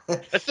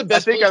 That's the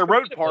best. I think I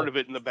wrote part of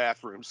it in the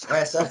bathrooms.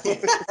 Right, so,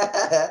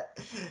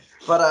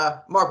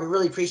 but Mark, we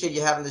really appreciate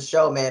you having the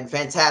show, man.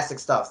 Fantastic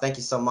stuff. Thank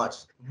you so much.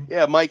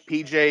 Yeah, Mike,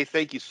 PJ,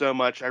 thank you so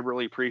much. I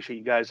really appreciate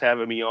you guys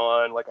having me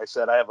on. Like I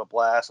said, I have a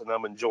blast, and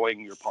I'm enjoying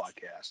your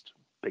podcast.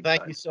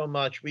 Thank you so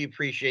much. We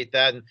appreciate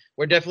that, and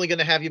we're definitely going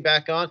to have you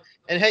back on.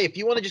 And hey, if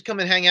you want to just come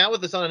and hang out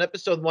with us on an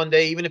episode one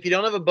day, even if you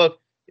don't have a book,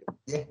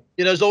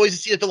 there's always a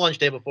seat at the lunch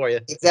table for you.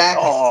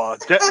 Exactly. Oh,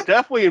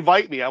 definitely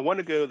invite me. I want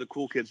to go to the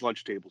Cool Kids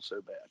lunch table so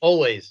bad.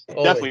 Always.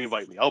 Definitely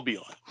invite me. I'll be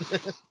on.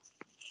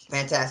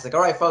 Fantastic.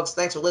 All right, folks.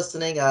 Thanks for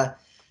listening.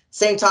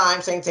 Same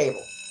time, same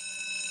table.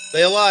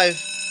 Stay alive.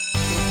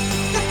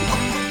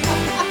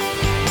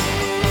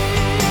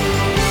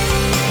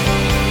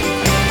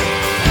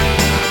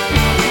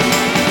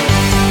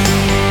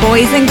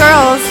 Boys and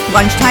girls,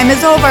 lunchtime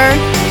is over.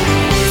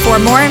 For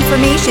more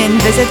information,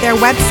 visit their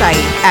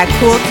website at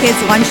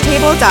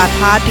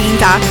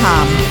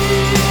coolkidslunchtable.podbean.com.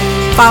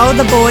 Follow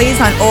the boys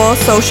on all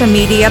social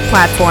media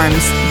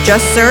platforms.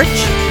 Just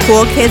search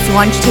Cool Kids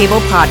Lunch Table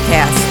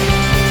Podcast.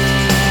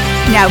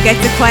 Now get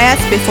to class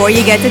before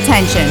you get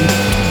detention.